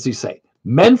else does he say?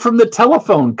 Men from the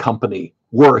telephone company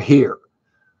were here.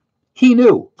 He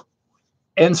knew.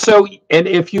 And so, and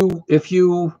if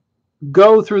you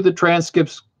go through the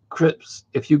transcripts,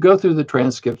 if you go through the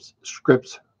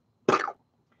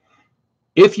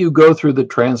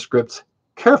transcripts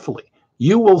carefully,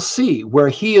 you will see where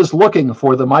he is looking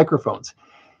for the microphones.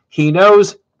 He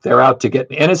knows they're out to get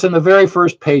me. And it's in the very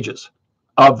first pages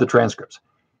of the transcripts.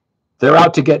 They're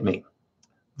out to get me.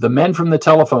 The men from the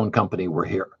telephone company were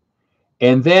here.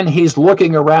 And then he's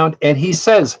looking around and he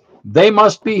says, they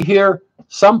must be here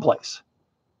someplace.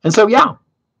 And so, yeah,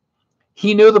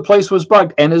 he knew the place was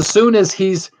bugged. And as soon as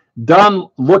he's done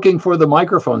looking for the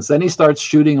microphones, then he starts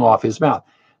shooting off his mouth.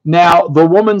 Now, the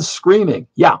woman's screaming.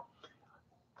 Yeah.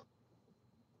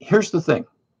 Here's the thing.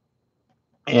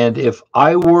 And if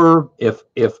I were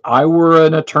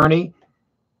an attorney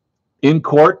in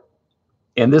court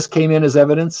and this came in as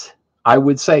evidence, I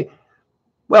would say,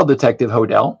 well, Detective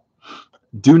Hodel,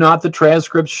 do not the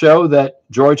transcripts show that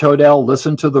George Hodel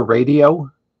listened to the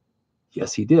radio?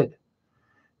 Yes, he did.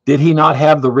 Did he not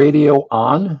have the radio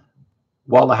on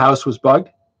while the house was bugged?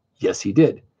 Yes, he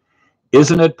did.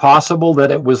 Isn't it possible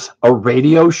that it was a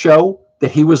radio show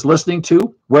that he was listening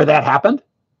to where that happened?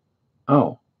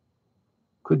 Oh,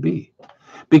 could be.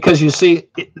 Because you see,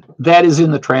 that is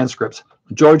in the transcripts.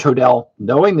 George Hodel,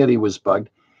 knowing that he was bugged,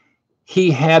 he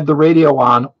had the radio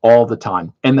on all the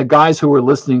time. And the guys who were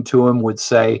listening to him would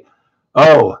say,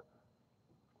 oh,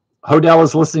 Hodel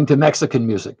is listening to Mexican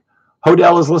music.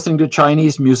 Hodel is listening to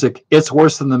Chinese music. It's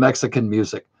worse than the Mexican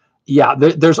music. Yeah,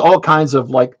 there's all kinds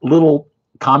of like little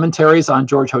commentaries on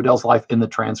George Hodel's life in the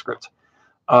transcripts.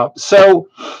 So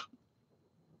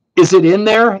is it in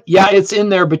there? Yeah, it's in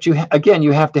there. But you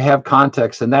have to have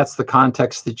context. And that's the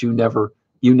context that you never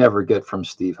get from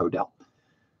Steve Hodel.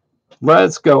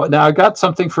 Let's go. Now, I got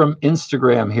something from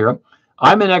Instagram here.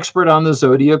 I'm an expert on the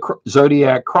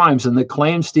Zodiac crimes, and the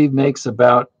claim Steve makes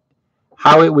about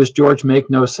how it was George make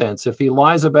no sense. If he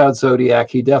lies about Zodiac,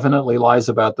 he definitely lies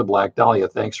about the Black Dahlia.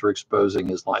 Thanks for exposing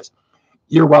his lies.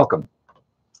 You're welcome.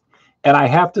 And I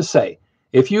have to say,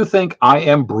 if you think I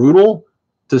am brutal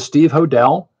to Steve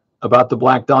Hodel about the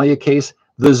Black Dahlia case,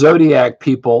 the Zodiac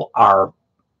people are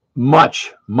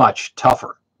much, much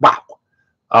tougher.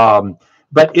 Wow.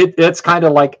 But it's kind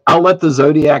of like, I'll let the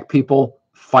Zodiac people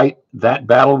fight that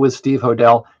battle with Steve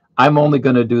Hodel. I'm only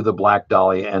going to do the Black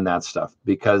Dahlia and that stuff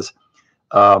because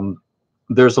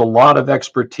there's a lot of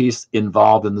expertise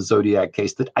involved in the Zodiac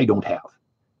case that I don't have.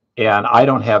 And I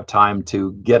don't have time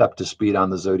to get up to speed on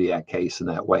the Zodiac case in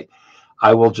that way.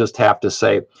 I will just have to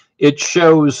say it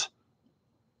shows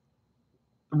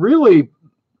really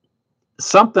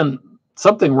something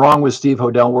wrong with Steve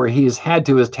Hodel where he's had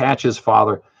to attach his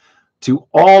father to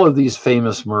all of these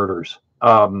famous murders.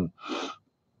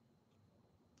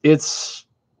 It's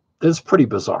pretty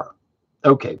bizarre.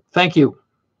 Okay, thank you.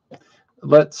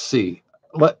 Let's see.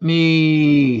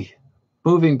 Moving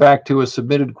back to a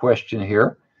submitted question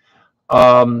here.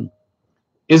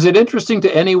 Is it interesting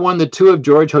to anyone that 2 of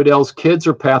George Hodel's kids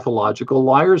are pathological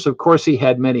liars? Of course, he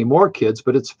had many more kids,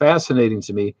 but it's fascinating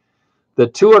to me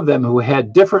that 2 of them who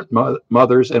had different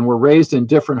mothers and were raised in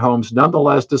different homes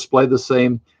nonetheless display the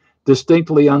same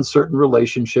distinctly uncertain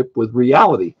relationship with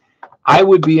reality. I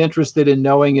would be interested in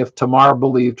knowing if Tamar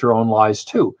believed her own lies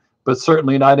too, but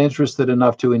certainly not interested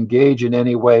enough to engage in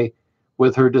any way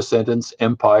with her descendants'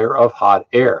 empire of hot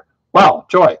air. Wow,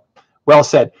 Joy, well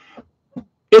said.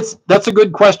 That's a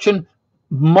good question.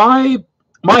 My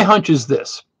my hunch is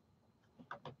this.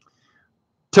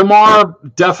 Tamar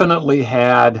definitely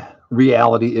had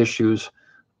reality issues.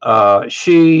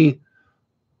 She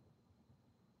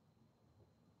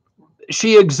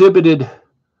exhibited,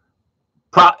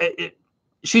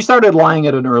 she started lying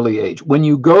at an early age. When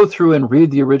you go through and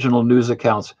read the original news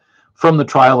accounts from the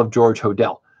trial of George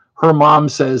Hodel, her mom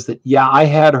says that, yeah, I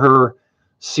had her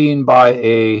seen by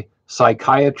a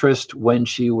psychiatrist when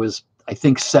she was, I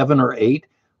think, 7 or 8.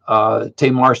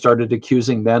 Tamar started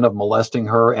accusing men of molesting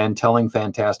her and telling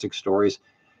fantastic stories.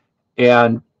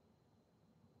 And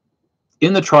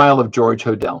in the trial of George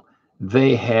Hodel,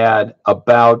 they had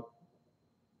about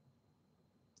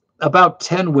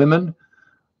 10 women,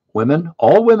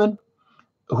 all women,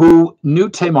 who knew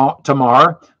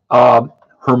Tamar,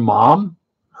 her mom,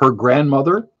 her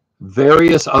grandmother,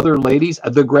 various other ladies.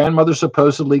 The grandmother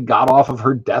supposedly got off of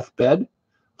her deathbed,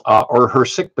 or her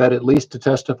sick bed at least, to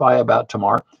testify about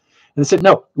Tamar. And they said,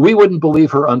 no, we wouldn't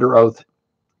believe her under oath.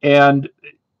 And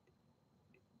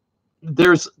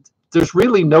there's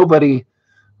really nobody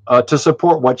to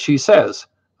support what she says,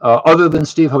 other than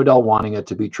Steve Hodel wanting it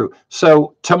to be true.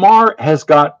 So Tamar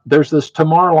there's this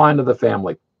Tamar line of the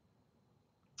family.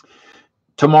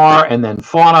 Tamar, and then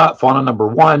Fauna number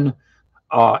 1,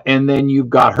 and then you've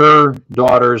got her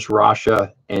daughters,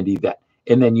 Rasha and Yvette,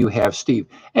 and then you have Steve.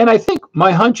 And I think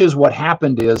my hunch is what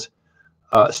happened is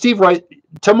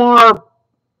Tamar,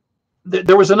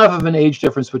 there was enough of an age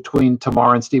difference between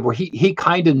Tamar and Steve where he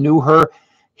kind of knew her.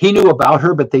 He knew about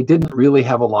her, but they didn't really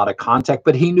have a lot of contact,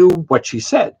 but he knew what she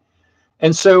said.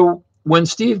 And so when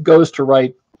Steve goes to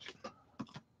write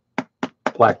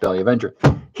Black Dahlia Avenger,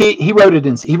 he wrote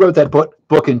that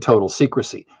book in total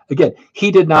secrecy. Again, he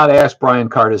did not ask Brian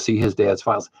Carr to see his dad's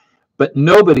files, but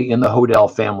nobody in the Hodel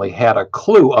family had a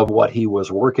clue of what he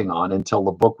was working on until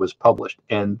the book was published.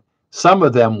 And some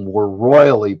of them were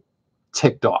royally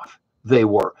ticked off. They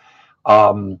were.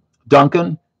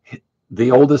 Duncan,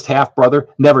 the oldest half brother,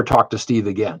 never talked to Steve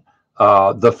again.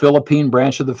 The Philippine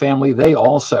branch of the family, they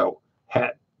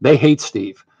hate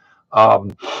Steve.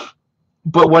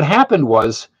 But what happened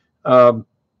was,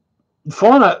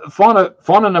 Fauna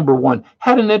number 1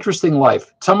 had an interesting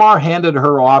life. Tamar handed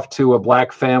her off to a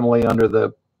black family under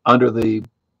the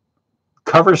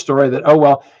cover story that, oh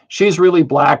well, she's really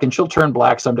black and she'll turn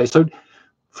black someday. So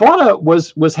Fauna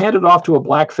was handed off to a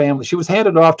black family. She was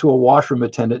handed off to a washroom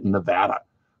attendant in Nevada,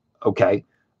 okay,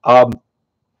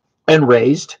 and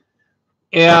raised,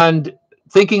 and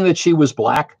thinking that she was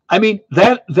black. I mean,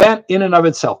 that in and of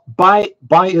itself, by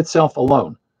itself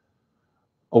alone,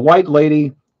 a white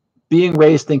lady being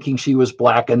raised thinking she was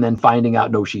black and then finding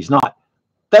out, no, she's not.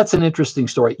 That's an interesting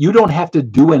story. You don't have to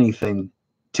do anything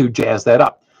to jazz that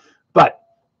up. But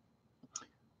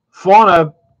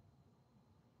Fauna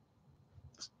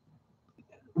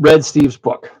read Steve's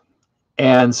book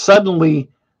and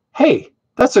suddenly, hey,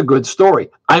 that's a good story.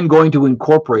 I'm going to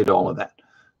incorporate all of that.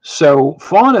 So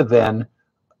Fauna then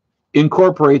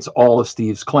incorporates all of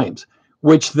Steve's claims,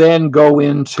 which then go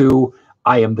into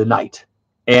I Am the Night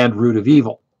and Root of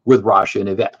Evil with Rasha and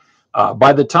Yvette.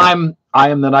 By the time I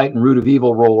Am the Night and Root of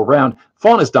Evil roll around,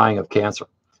 Fauna's dying of cancer.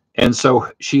 And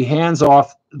so she hands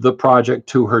off the project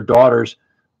to her daughters,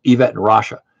 Yvette and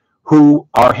Rasha, who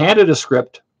are handed a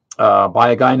script by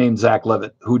a guy named Zach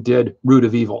Levitt, who did Root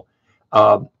of Evil.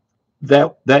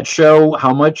 That show,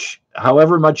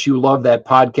 however much you love that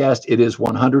podcast, it is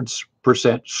 100%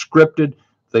 scripted.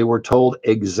 They were told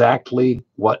exactly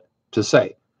what to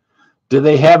say. Do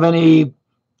they have any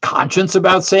conscience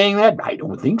about saying that? I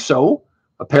don't think so.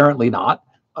 Apparently not.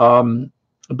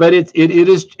 But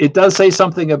it does say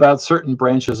something about certain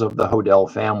branches of the Hodel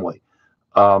family.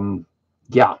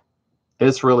 Yeah,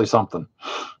 it's really something.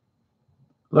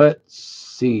 Let's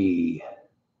see.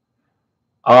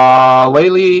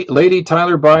 Lady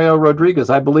Tyler Bio Rodriguez,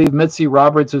 I believe Mitzi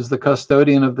Roberts is the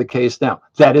custodian of the case now.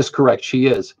 That is correct. She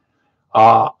is.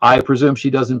 I presume she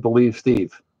doesn't believe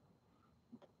Steve.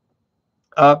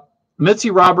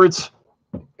 Mitzi Roberts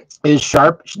is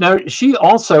sharp. Now, she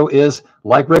also is,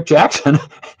 like Rick Jackson,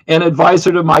 an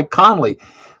advisor to Mike Conley.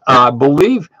 I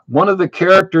believe one of the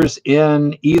characters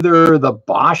in either the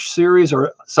Bosch series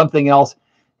or something else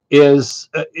is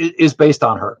based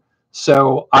on her.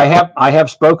 So I have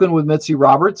spoken with Mitzi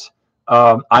Roberts.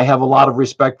 I have a lot of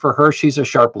respect for her. She's a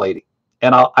sharp lady,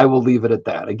 and I will leave it at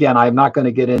that. Again, I'm not going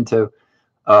to get into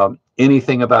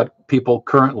anything about people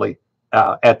currently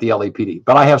at the LAPD,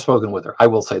 but I have spoken with her. I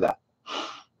will say that.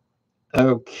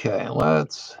 Okay,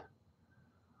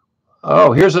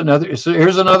 here's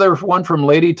another one from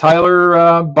Lady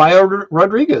Tyler Bio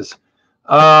Rodriguez.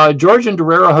 George and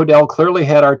Darrera Hodel clearly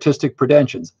had artistic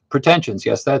pretensions.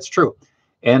 Yes, that's true.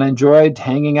 and enjoyed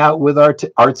hanging out with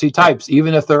artsy types,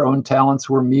 even if their own talents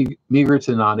were meager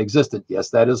to non-existent. Yes,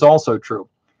 that is also true.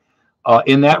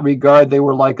 In that regard, they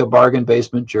were like a bargain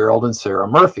basement Gerald and Sarah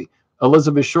Murphy.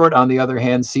 Elizabeth Short, on the other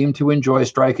hand, seemed to enjoy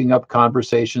striking up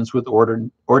conversations with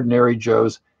ordinary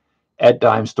Joes at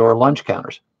dime store lunch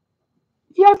counters.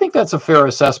 Yeah, I think that's a fair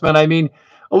assessment. I mean,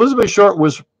 Elizabeth Short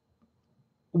was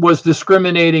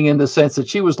discriminating in the sense that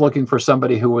she was looking for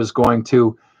somebody who was going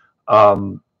to,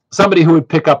 somebody who would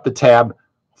pick up the tab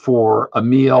for a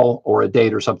meal or a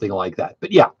date or something like that.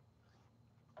 But yeah,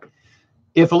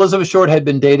 if Elizabeth Short had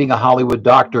been dating a Hollywood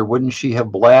doctor, wouldn't she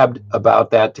have blabbed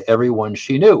about that to everyone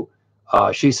she knew?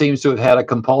 She seems to have had a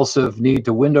compulsive need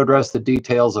to window dress the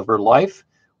details of her life.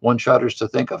 One shudders to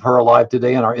think of her alive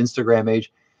today in our Instagram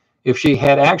age. If she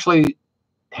had actually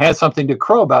had something to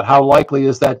crow about, how likely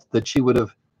is that she would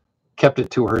have kept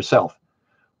it to herself?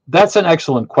 That's an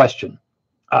excellent question.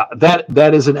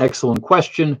 That is an excellent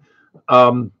question.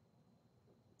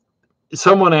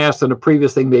 Someone asked in a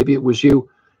previous thing, maybe it was you,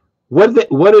 what did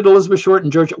Elizabeth Short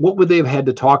and George, what would they have had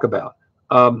to talk about?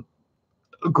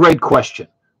 Great question.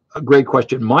 A great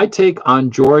question. My take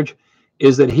on George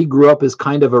is that he grew up as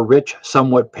kind of a rich,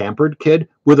 somewhat pampered kid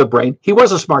with a brain. He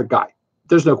was a smart guy.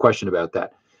 There's no question about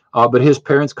that. But his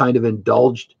parents kind of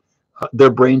indulged their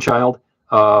brainchild.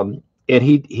 And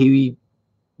he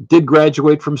did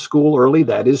graduate from school early.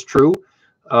 That is true.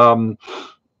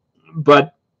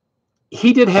 But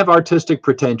he did have artistic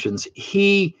pretensions.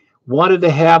 He wanted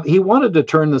to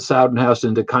turn the Southern House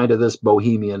into kind of this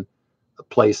bohemian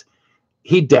place.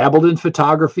 He dabbled in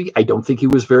photography. I don't think he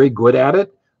was very good at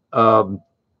it.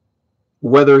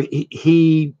 Whether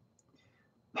he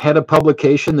had a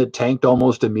publication that tanked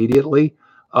almost immediately.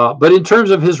 But in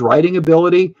terms of his writing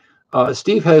ability,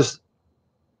 Steve has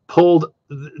pulled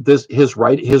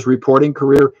his reporting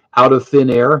career out of thin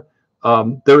air.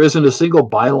 There isn't a single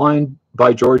byline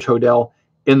by George Hodel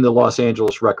in the Los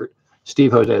Angeles Record.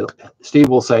 Steve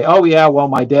will say, "Oh yeah, well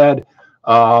my dad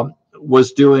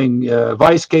was doing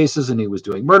vice cases and he was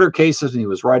doing murder cases and he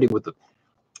was writing with the."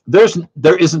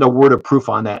 There isn't a word of proof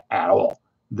on that at all.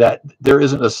 That there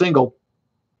isn't a single.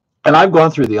 And I've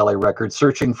gone through the LA Record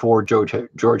searching for George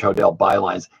Hodel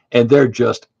bylines, and there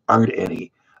just aren't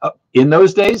any. In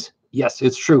those days, yes,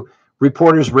 it's true.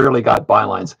 Reporters rarely got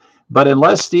bylines. But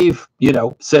unless Steve,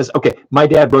 says, okay, my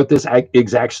dad wrote this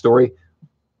exact story,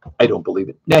 I don't believe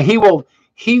it. Now he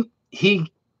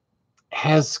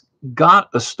has got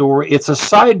a story. It's a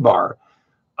sidebar,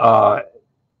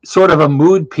 sort of a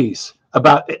mood piece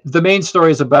about the main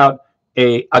story is about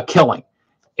a killing.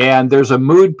 And there's a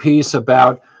mood piece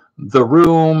about the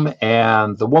room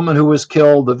and the woman who was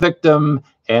killed, the victim,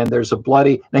 and there's a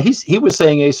bloody. Now he was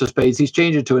saying ace of spades. He's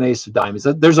changed it to an ace of diamonds.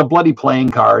 There's a bloody playing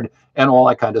card and all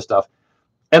that kind of stuff.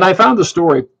 And I found the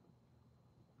story.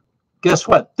 Guess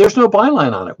what? There's no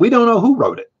byline on it. We don't know who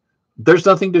wrote it. There's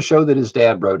nothing to show that his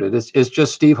dad wrote it. It's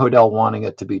just Steve Hodel wanting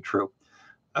it to be true.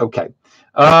 Okay.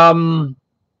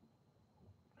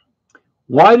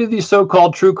 Why do these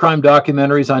so-called true crime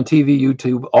documentaries on TV,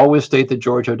 YouTube always state that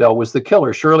George Hodel was the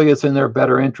killer? Surely it's in their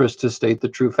better interest to state the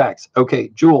true facts. Okay,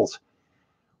 Jules,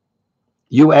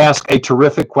 you ask a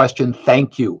terrific question.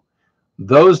 Thank you.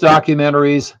 Those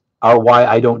documentaries are why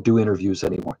I don't do interviews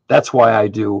anymore. That's why I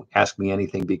do Ask Me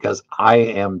Anything, because I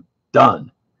am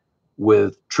done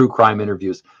with true crime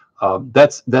interviews.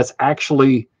 That's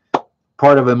actually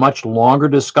part of a much longer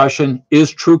discussion.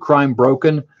 Is true crime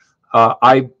broken?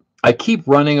 I keep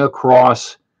running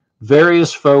across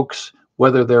various folks,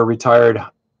 whether they're retired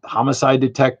homicide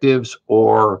detectives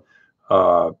or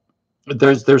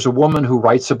there's a woman who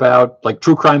writes about like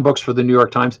true crime books for the New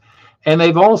York Times, and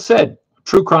they've all said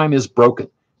true crime is broken.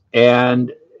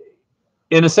 And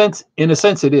in a sense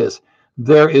it is.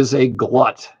 There is a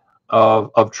glut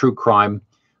of true crime.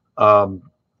 A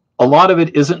lot of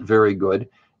it isn't very good.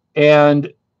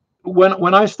 And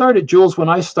when I started, Jules, when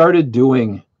I started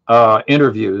doing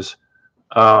interviews,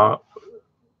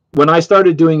 when I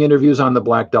started doing interviews on the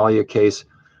Black Dahlia case,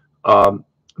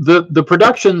 the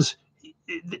productions,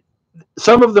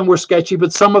 some of them were sketchy,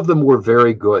 but some of them were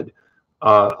very good.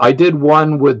 I did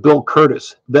one with Bill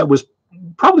Curtis that was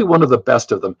probably one of the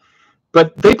best of them,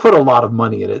 but they put a lot of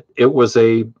money in it.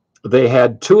 They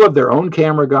had two of their own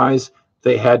camera guys.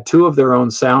 They had two of their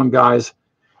own sound guys.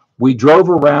 We drove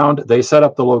around. They set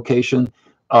up the location.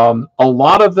 A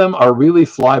lot of them are really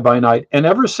fly by night. And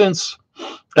ever since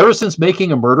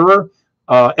Making a Murderer,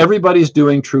 everybody's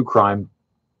doing true crime,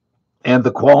 and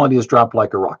the quality has dropped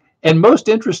like a rock. And most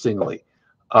interestingly,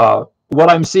 what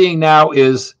I'm seeing now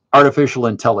is artificial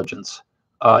intelligence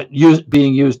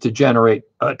being used to generate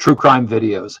true crime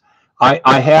videos.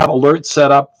 I have alerts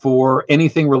set up for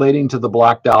anything relating to the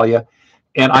Black Dahlia,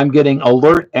 and I'm getting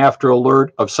alert after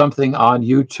alert of something on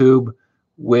YouTube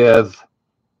with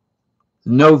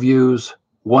no views,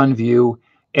 1 view,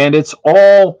 and it's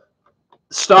all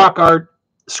stock art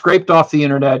scraped off the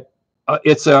internet.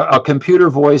 It's a computer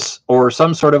voice or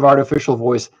some sort of artificial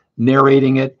voice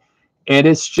narrating it, and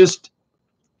it's just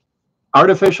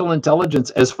artificial intelligence,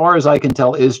 as far as I can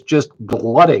tell, is just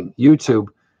glutting YouTube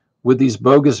with these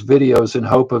bogus videos in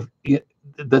hope of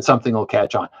that something will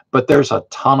catch on. But there's a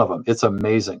ton of them. It's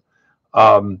amazing.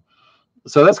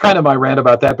 So that's kind of my rant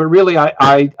about that. But really,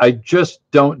 I just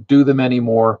don't do them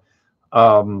anymore.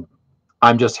 I'm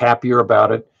just happier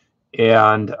about it.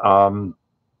 And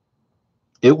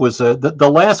it was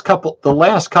the last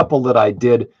couple that I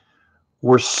did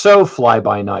were so fly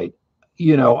by night.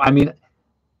 You know, I mean,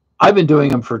 I've been doing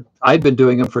them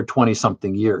for 20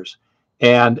 something years,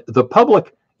 and the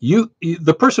public,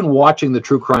 the person watching the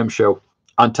true crime show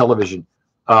on television,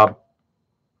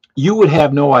 you would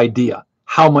have no idea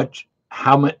how they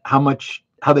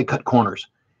cut corners,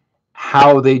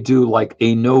 how they do like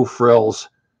a no frills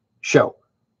show.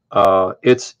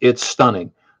 It's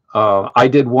stunning. I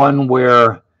did one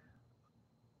where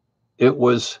it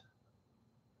was,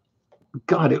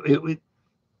 God,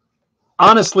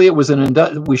 honestly, it was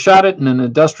we shot it in an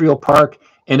industrial park,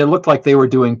 and it looked like they were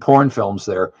doing porn films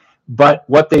there. But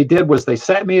what they did was they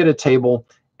sat me at a table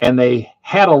and they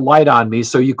had a light on me,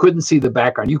 so you couldn't see the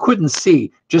background. You couldn't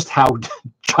see just how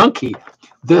chunky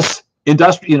this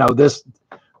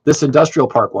this industrial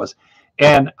park was.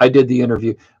 And I did the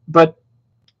interview, but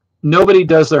nobody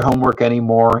does their homework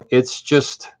anymore. It's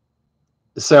just,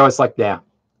 so it's like, nah,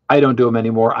 I don't do them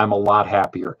anymore. I'm a lot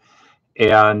happier.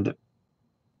 And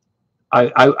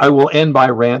I will end my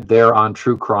rant there on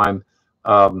true crime.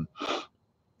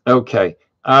 Okay.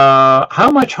 How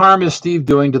much harm is Steve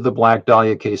doing to the Black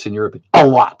Dahlia case in your opinion? A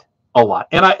lot.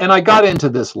 And I got into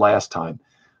this last time.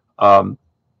 I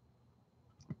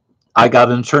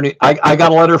got an attorney. I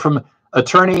got a letter from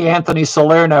attorney Anthony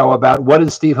Salerno about what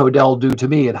did Steve Hodel do to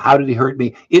me and how did he hurt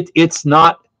me. It's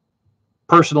not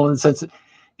personal in the sense that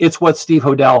it's what Steve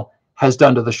Hodel has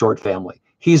done to the Short family.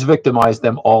 He's victimized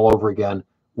them all over again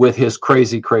with his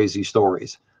crazy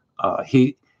stories.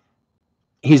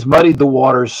 He's muddied the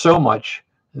waters so much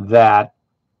that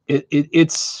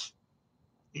it's,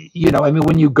 you know, I mean,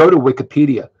 when you go to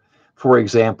Wikipedia, for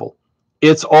example,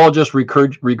 it's all just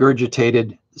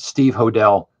regurgitated Steve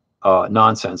Hodel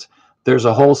nonsense. There's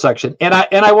a whole section, and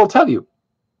I will tell you,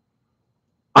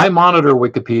 I monitor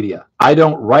Wikipedia. I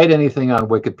don't write anything on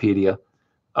Wikipedia.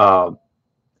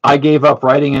 I gave up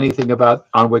writing anything on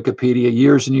Wikipedia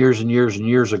years and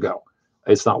years ago.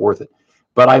 It's not worth it.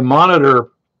 But I monitor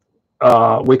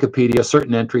Wikipedia,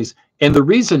 certain entries, and the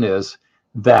reason is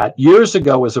that years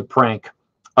ago, as a prank,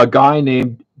 a guy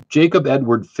named Jacob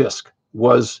Edward Fisk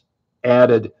was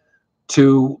added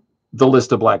to the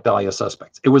list of Black Dahlia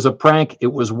suspects. It was a prank.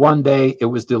 It was one day. It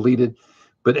was deleted.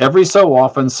 But every so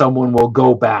often, someone will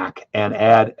go back and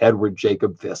add Edward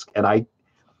Jacob Fisk. And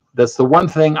that's the one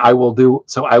thing I will do.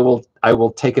 So I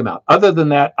will take him out. Other than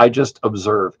that, I just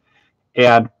observe.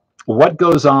 And what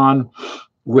goes on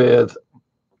with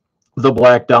the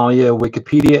Black Dahlia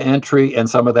Wikipedia entry and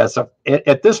some of that stuff.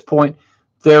 At this point,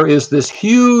 there is this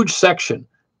huge section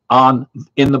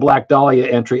in the Black Dahlia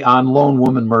entry on lone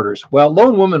woman murders. Well,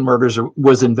 lone woman murders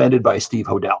was invented by Steve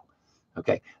Hodel.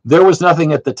 Okay, there was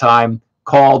nothing at the time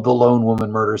called the lone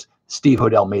woman murders. Steve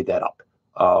Hodel made that up.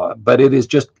 But it has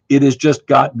just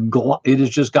gotten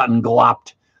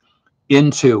glopped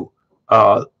into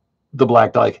the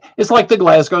Black Dahlia. It's like the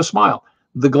Glasgow Smile.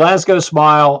 The Glasgow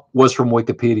Smile was from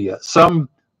Wikipedia. Some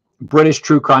British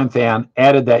true crime fan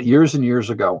added that years and years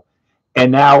ago, and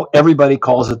now everybody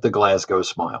calls it the Glasgow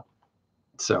Smile.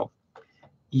 So,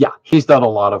 yeah, he's done a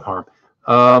lot of harm.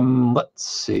 Let's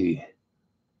see.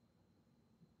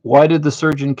 Why did the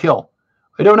surgeon kill?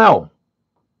 I don't know.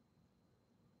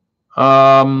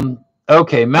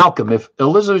 Okay, Malcolm, if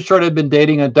Elizabeth Short had been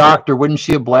dating a doctor, wouldn't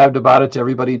she have blabbed about it to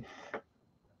everybody?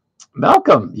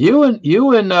 Malcolm, you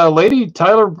and Lady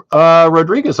Tyler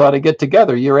Rodriguez ought to get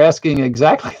together. You're asking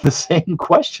exactly the same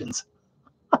questions.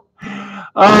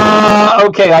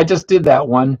 Okay, I just did that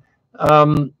one.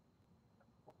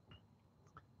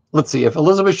 Let's see. If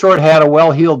Elizabeth Short had a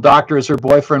well-heeled doctor as her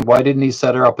boyfriend, why didn't he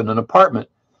set her up in an apartment?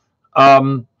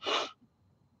 You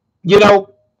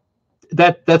know,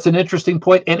 that's an interesting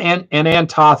point. And Ann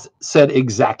Toth said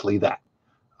exactly that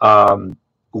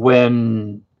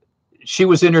when she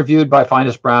was interviewed by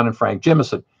Finest Brown and Frank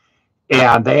Jimison,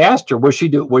 and they asked her, was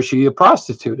she a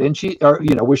prostitute? And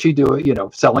was she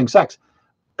selling sex,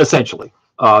 essentially?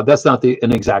 That's not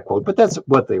an exact quote, but that's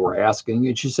what they were asking.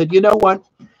 And she said, you know what?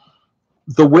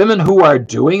 The women who are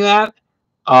doing that,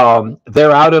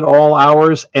 they're out at all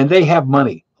hours and they have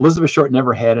money. Elizabeth Short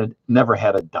never had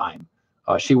a dime.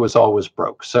 She was always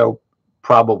broke. So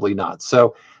probably not.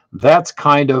 So that's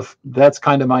kind of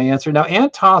my answer. Now, Ann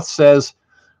Toth says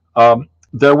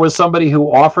there was somebody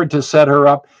who offered to set her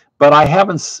up, but I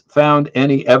haven't found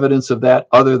any evidence of that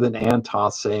other than Ann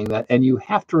Toth saying that. And you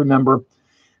have to remember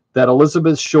that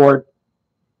Elizabeth Short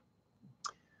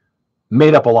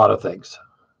made up a lot of things.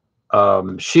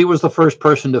 She was the first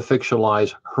person to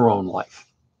fictionalize her own life.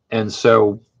 And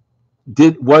so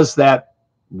was that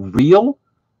real?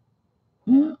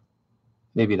 Yeah,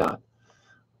 maybe not.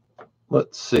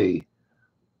 Let's see.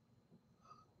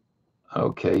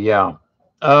 Okay, yeah.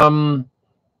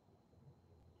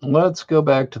 Let's go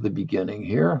back to the beginning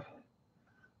here.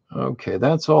 Okay,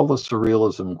 that's all the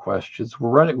surrealism questions.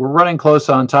 We're running close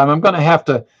on time. I'm going to have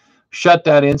to shut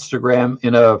down Instagram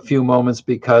in a few moments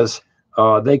because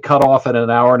they cut off at an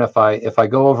hour, and if I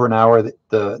go over an hour,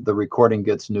 the recording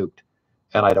gets nuked,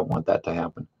 and I don't want that to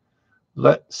happen.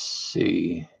 Let's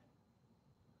see.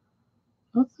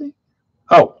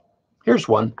 Oh, here's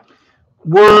one.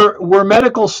 Were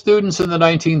medical students in the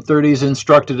 1930s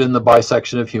instructed in the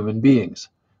bisection of human beings?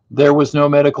 There was no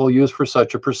medical use for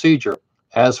such a procedure.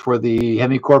 As for the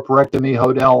hemicorporectomy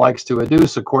Hodel likes to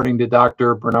adduce, according to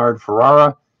Dr. Bernard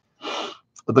Ferrara,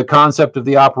 the concept of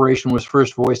the operation was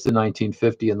first voiced in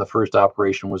 1950, and the first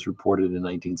operation was reported in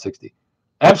 1960.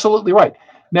 Absolutely right.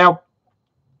 Now,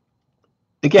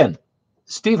 again,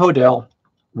 Steve Hodel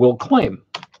will claim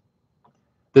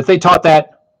that they taught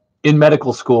that in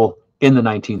medical school in the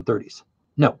 1930s.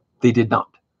 No, they did not.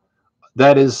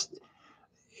 That is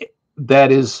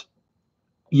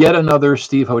yet another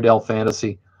Steve Hodel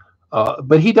fantasy.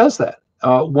 But he does that.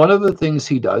 One of the things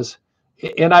he does,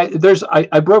 and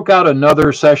I broke out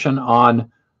another session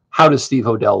on how does Steve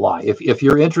Hodel lie. If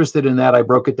you're interested in that, I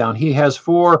broke it down. He has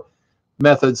four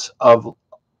methods of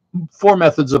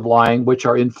lying, which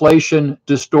are inflation,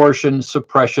 distortion,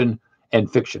 suppression,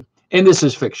 and fiction. And this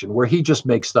is fiction, where he just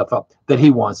makes stuff up that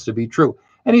he wants to be true.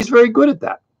 And he's very good at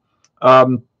that.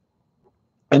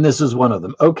 And this is one of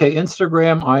them. Okay,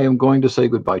 Instagram, I am going to say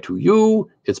goodbye to you.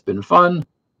 It's been fun.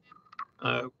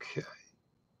 Okay.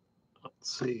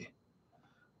 Let's see.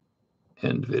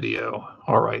 End video.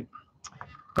 All right.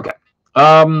 Okay.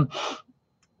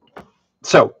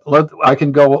 So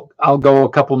I'll go a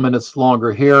couple minutes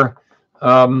longer here.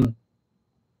 But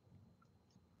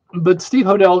Steve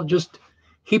Hodel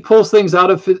he pulls things out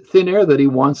of thin air that he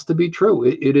wants to be true.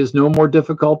 It is no more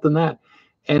difficult than that.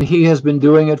 And he has been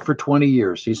doing it for 20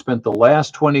 years. He spent the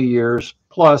last 20 years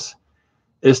plus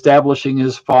establishing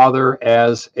his father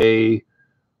as a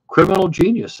criminal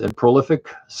genius and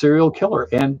prolific serial killer.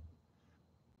 And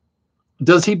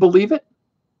does he believe it?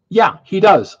 Yeah, he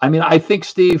does. I mean, I think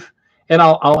Steve, and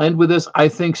I'll end with this. I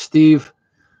think Steve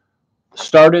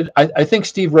I think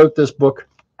Steve wrote this book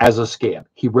as a scam.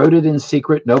 He wrote it in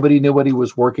secret. Nobody knew what he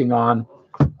was working on.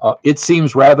 It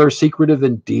seems rather secretive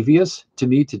and devious to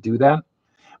me to do that.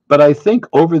 But I think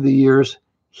over the years,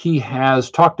 he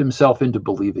has talked himself into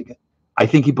believing it. I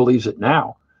think he believes it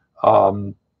now.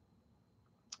 And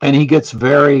he gets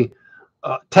very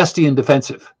testy and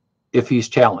defensive if he's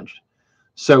challenged.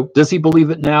 So does he believe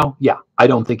it now? Yeah, I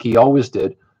don't think he always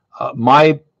did.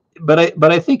 But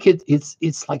I think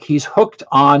it's like he's hooked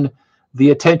on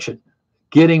the attention,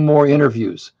 getting more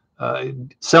interviews,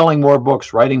 selling more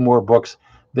books, writing more books,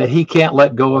 that he can't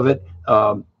let go of it.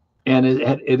 And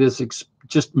it is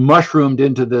just mushroomed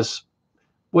into this,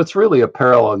 what's really a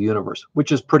parallel universe,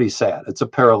 which is pretty sad. It's a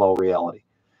parallel reality.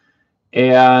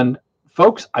 And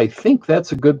folks, I think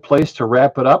that's a good place to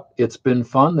wrap it up. It's been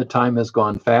fun. The time has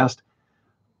gone fast.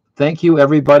 Thank you,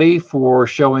 everybody, for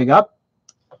showing up.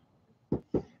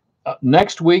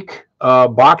 Next week,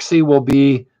 Boxy will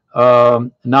be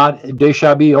not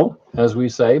deshabille, as we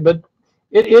say, but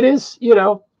it is, you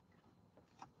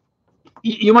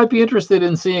might be interested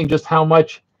in seeing just how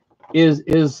much is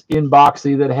in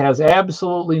Boxy that has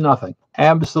absolutely nothing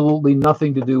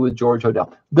to do with George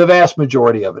Hodel. The vast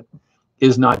majority of it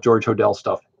is not George Hodel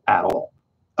stuff at all.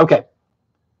 Okay.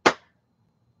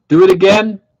 Do it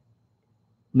again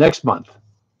next month.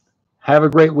 Have a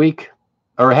great week,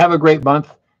 or have a great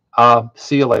month.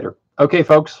 See you later. Okay,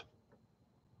 folks.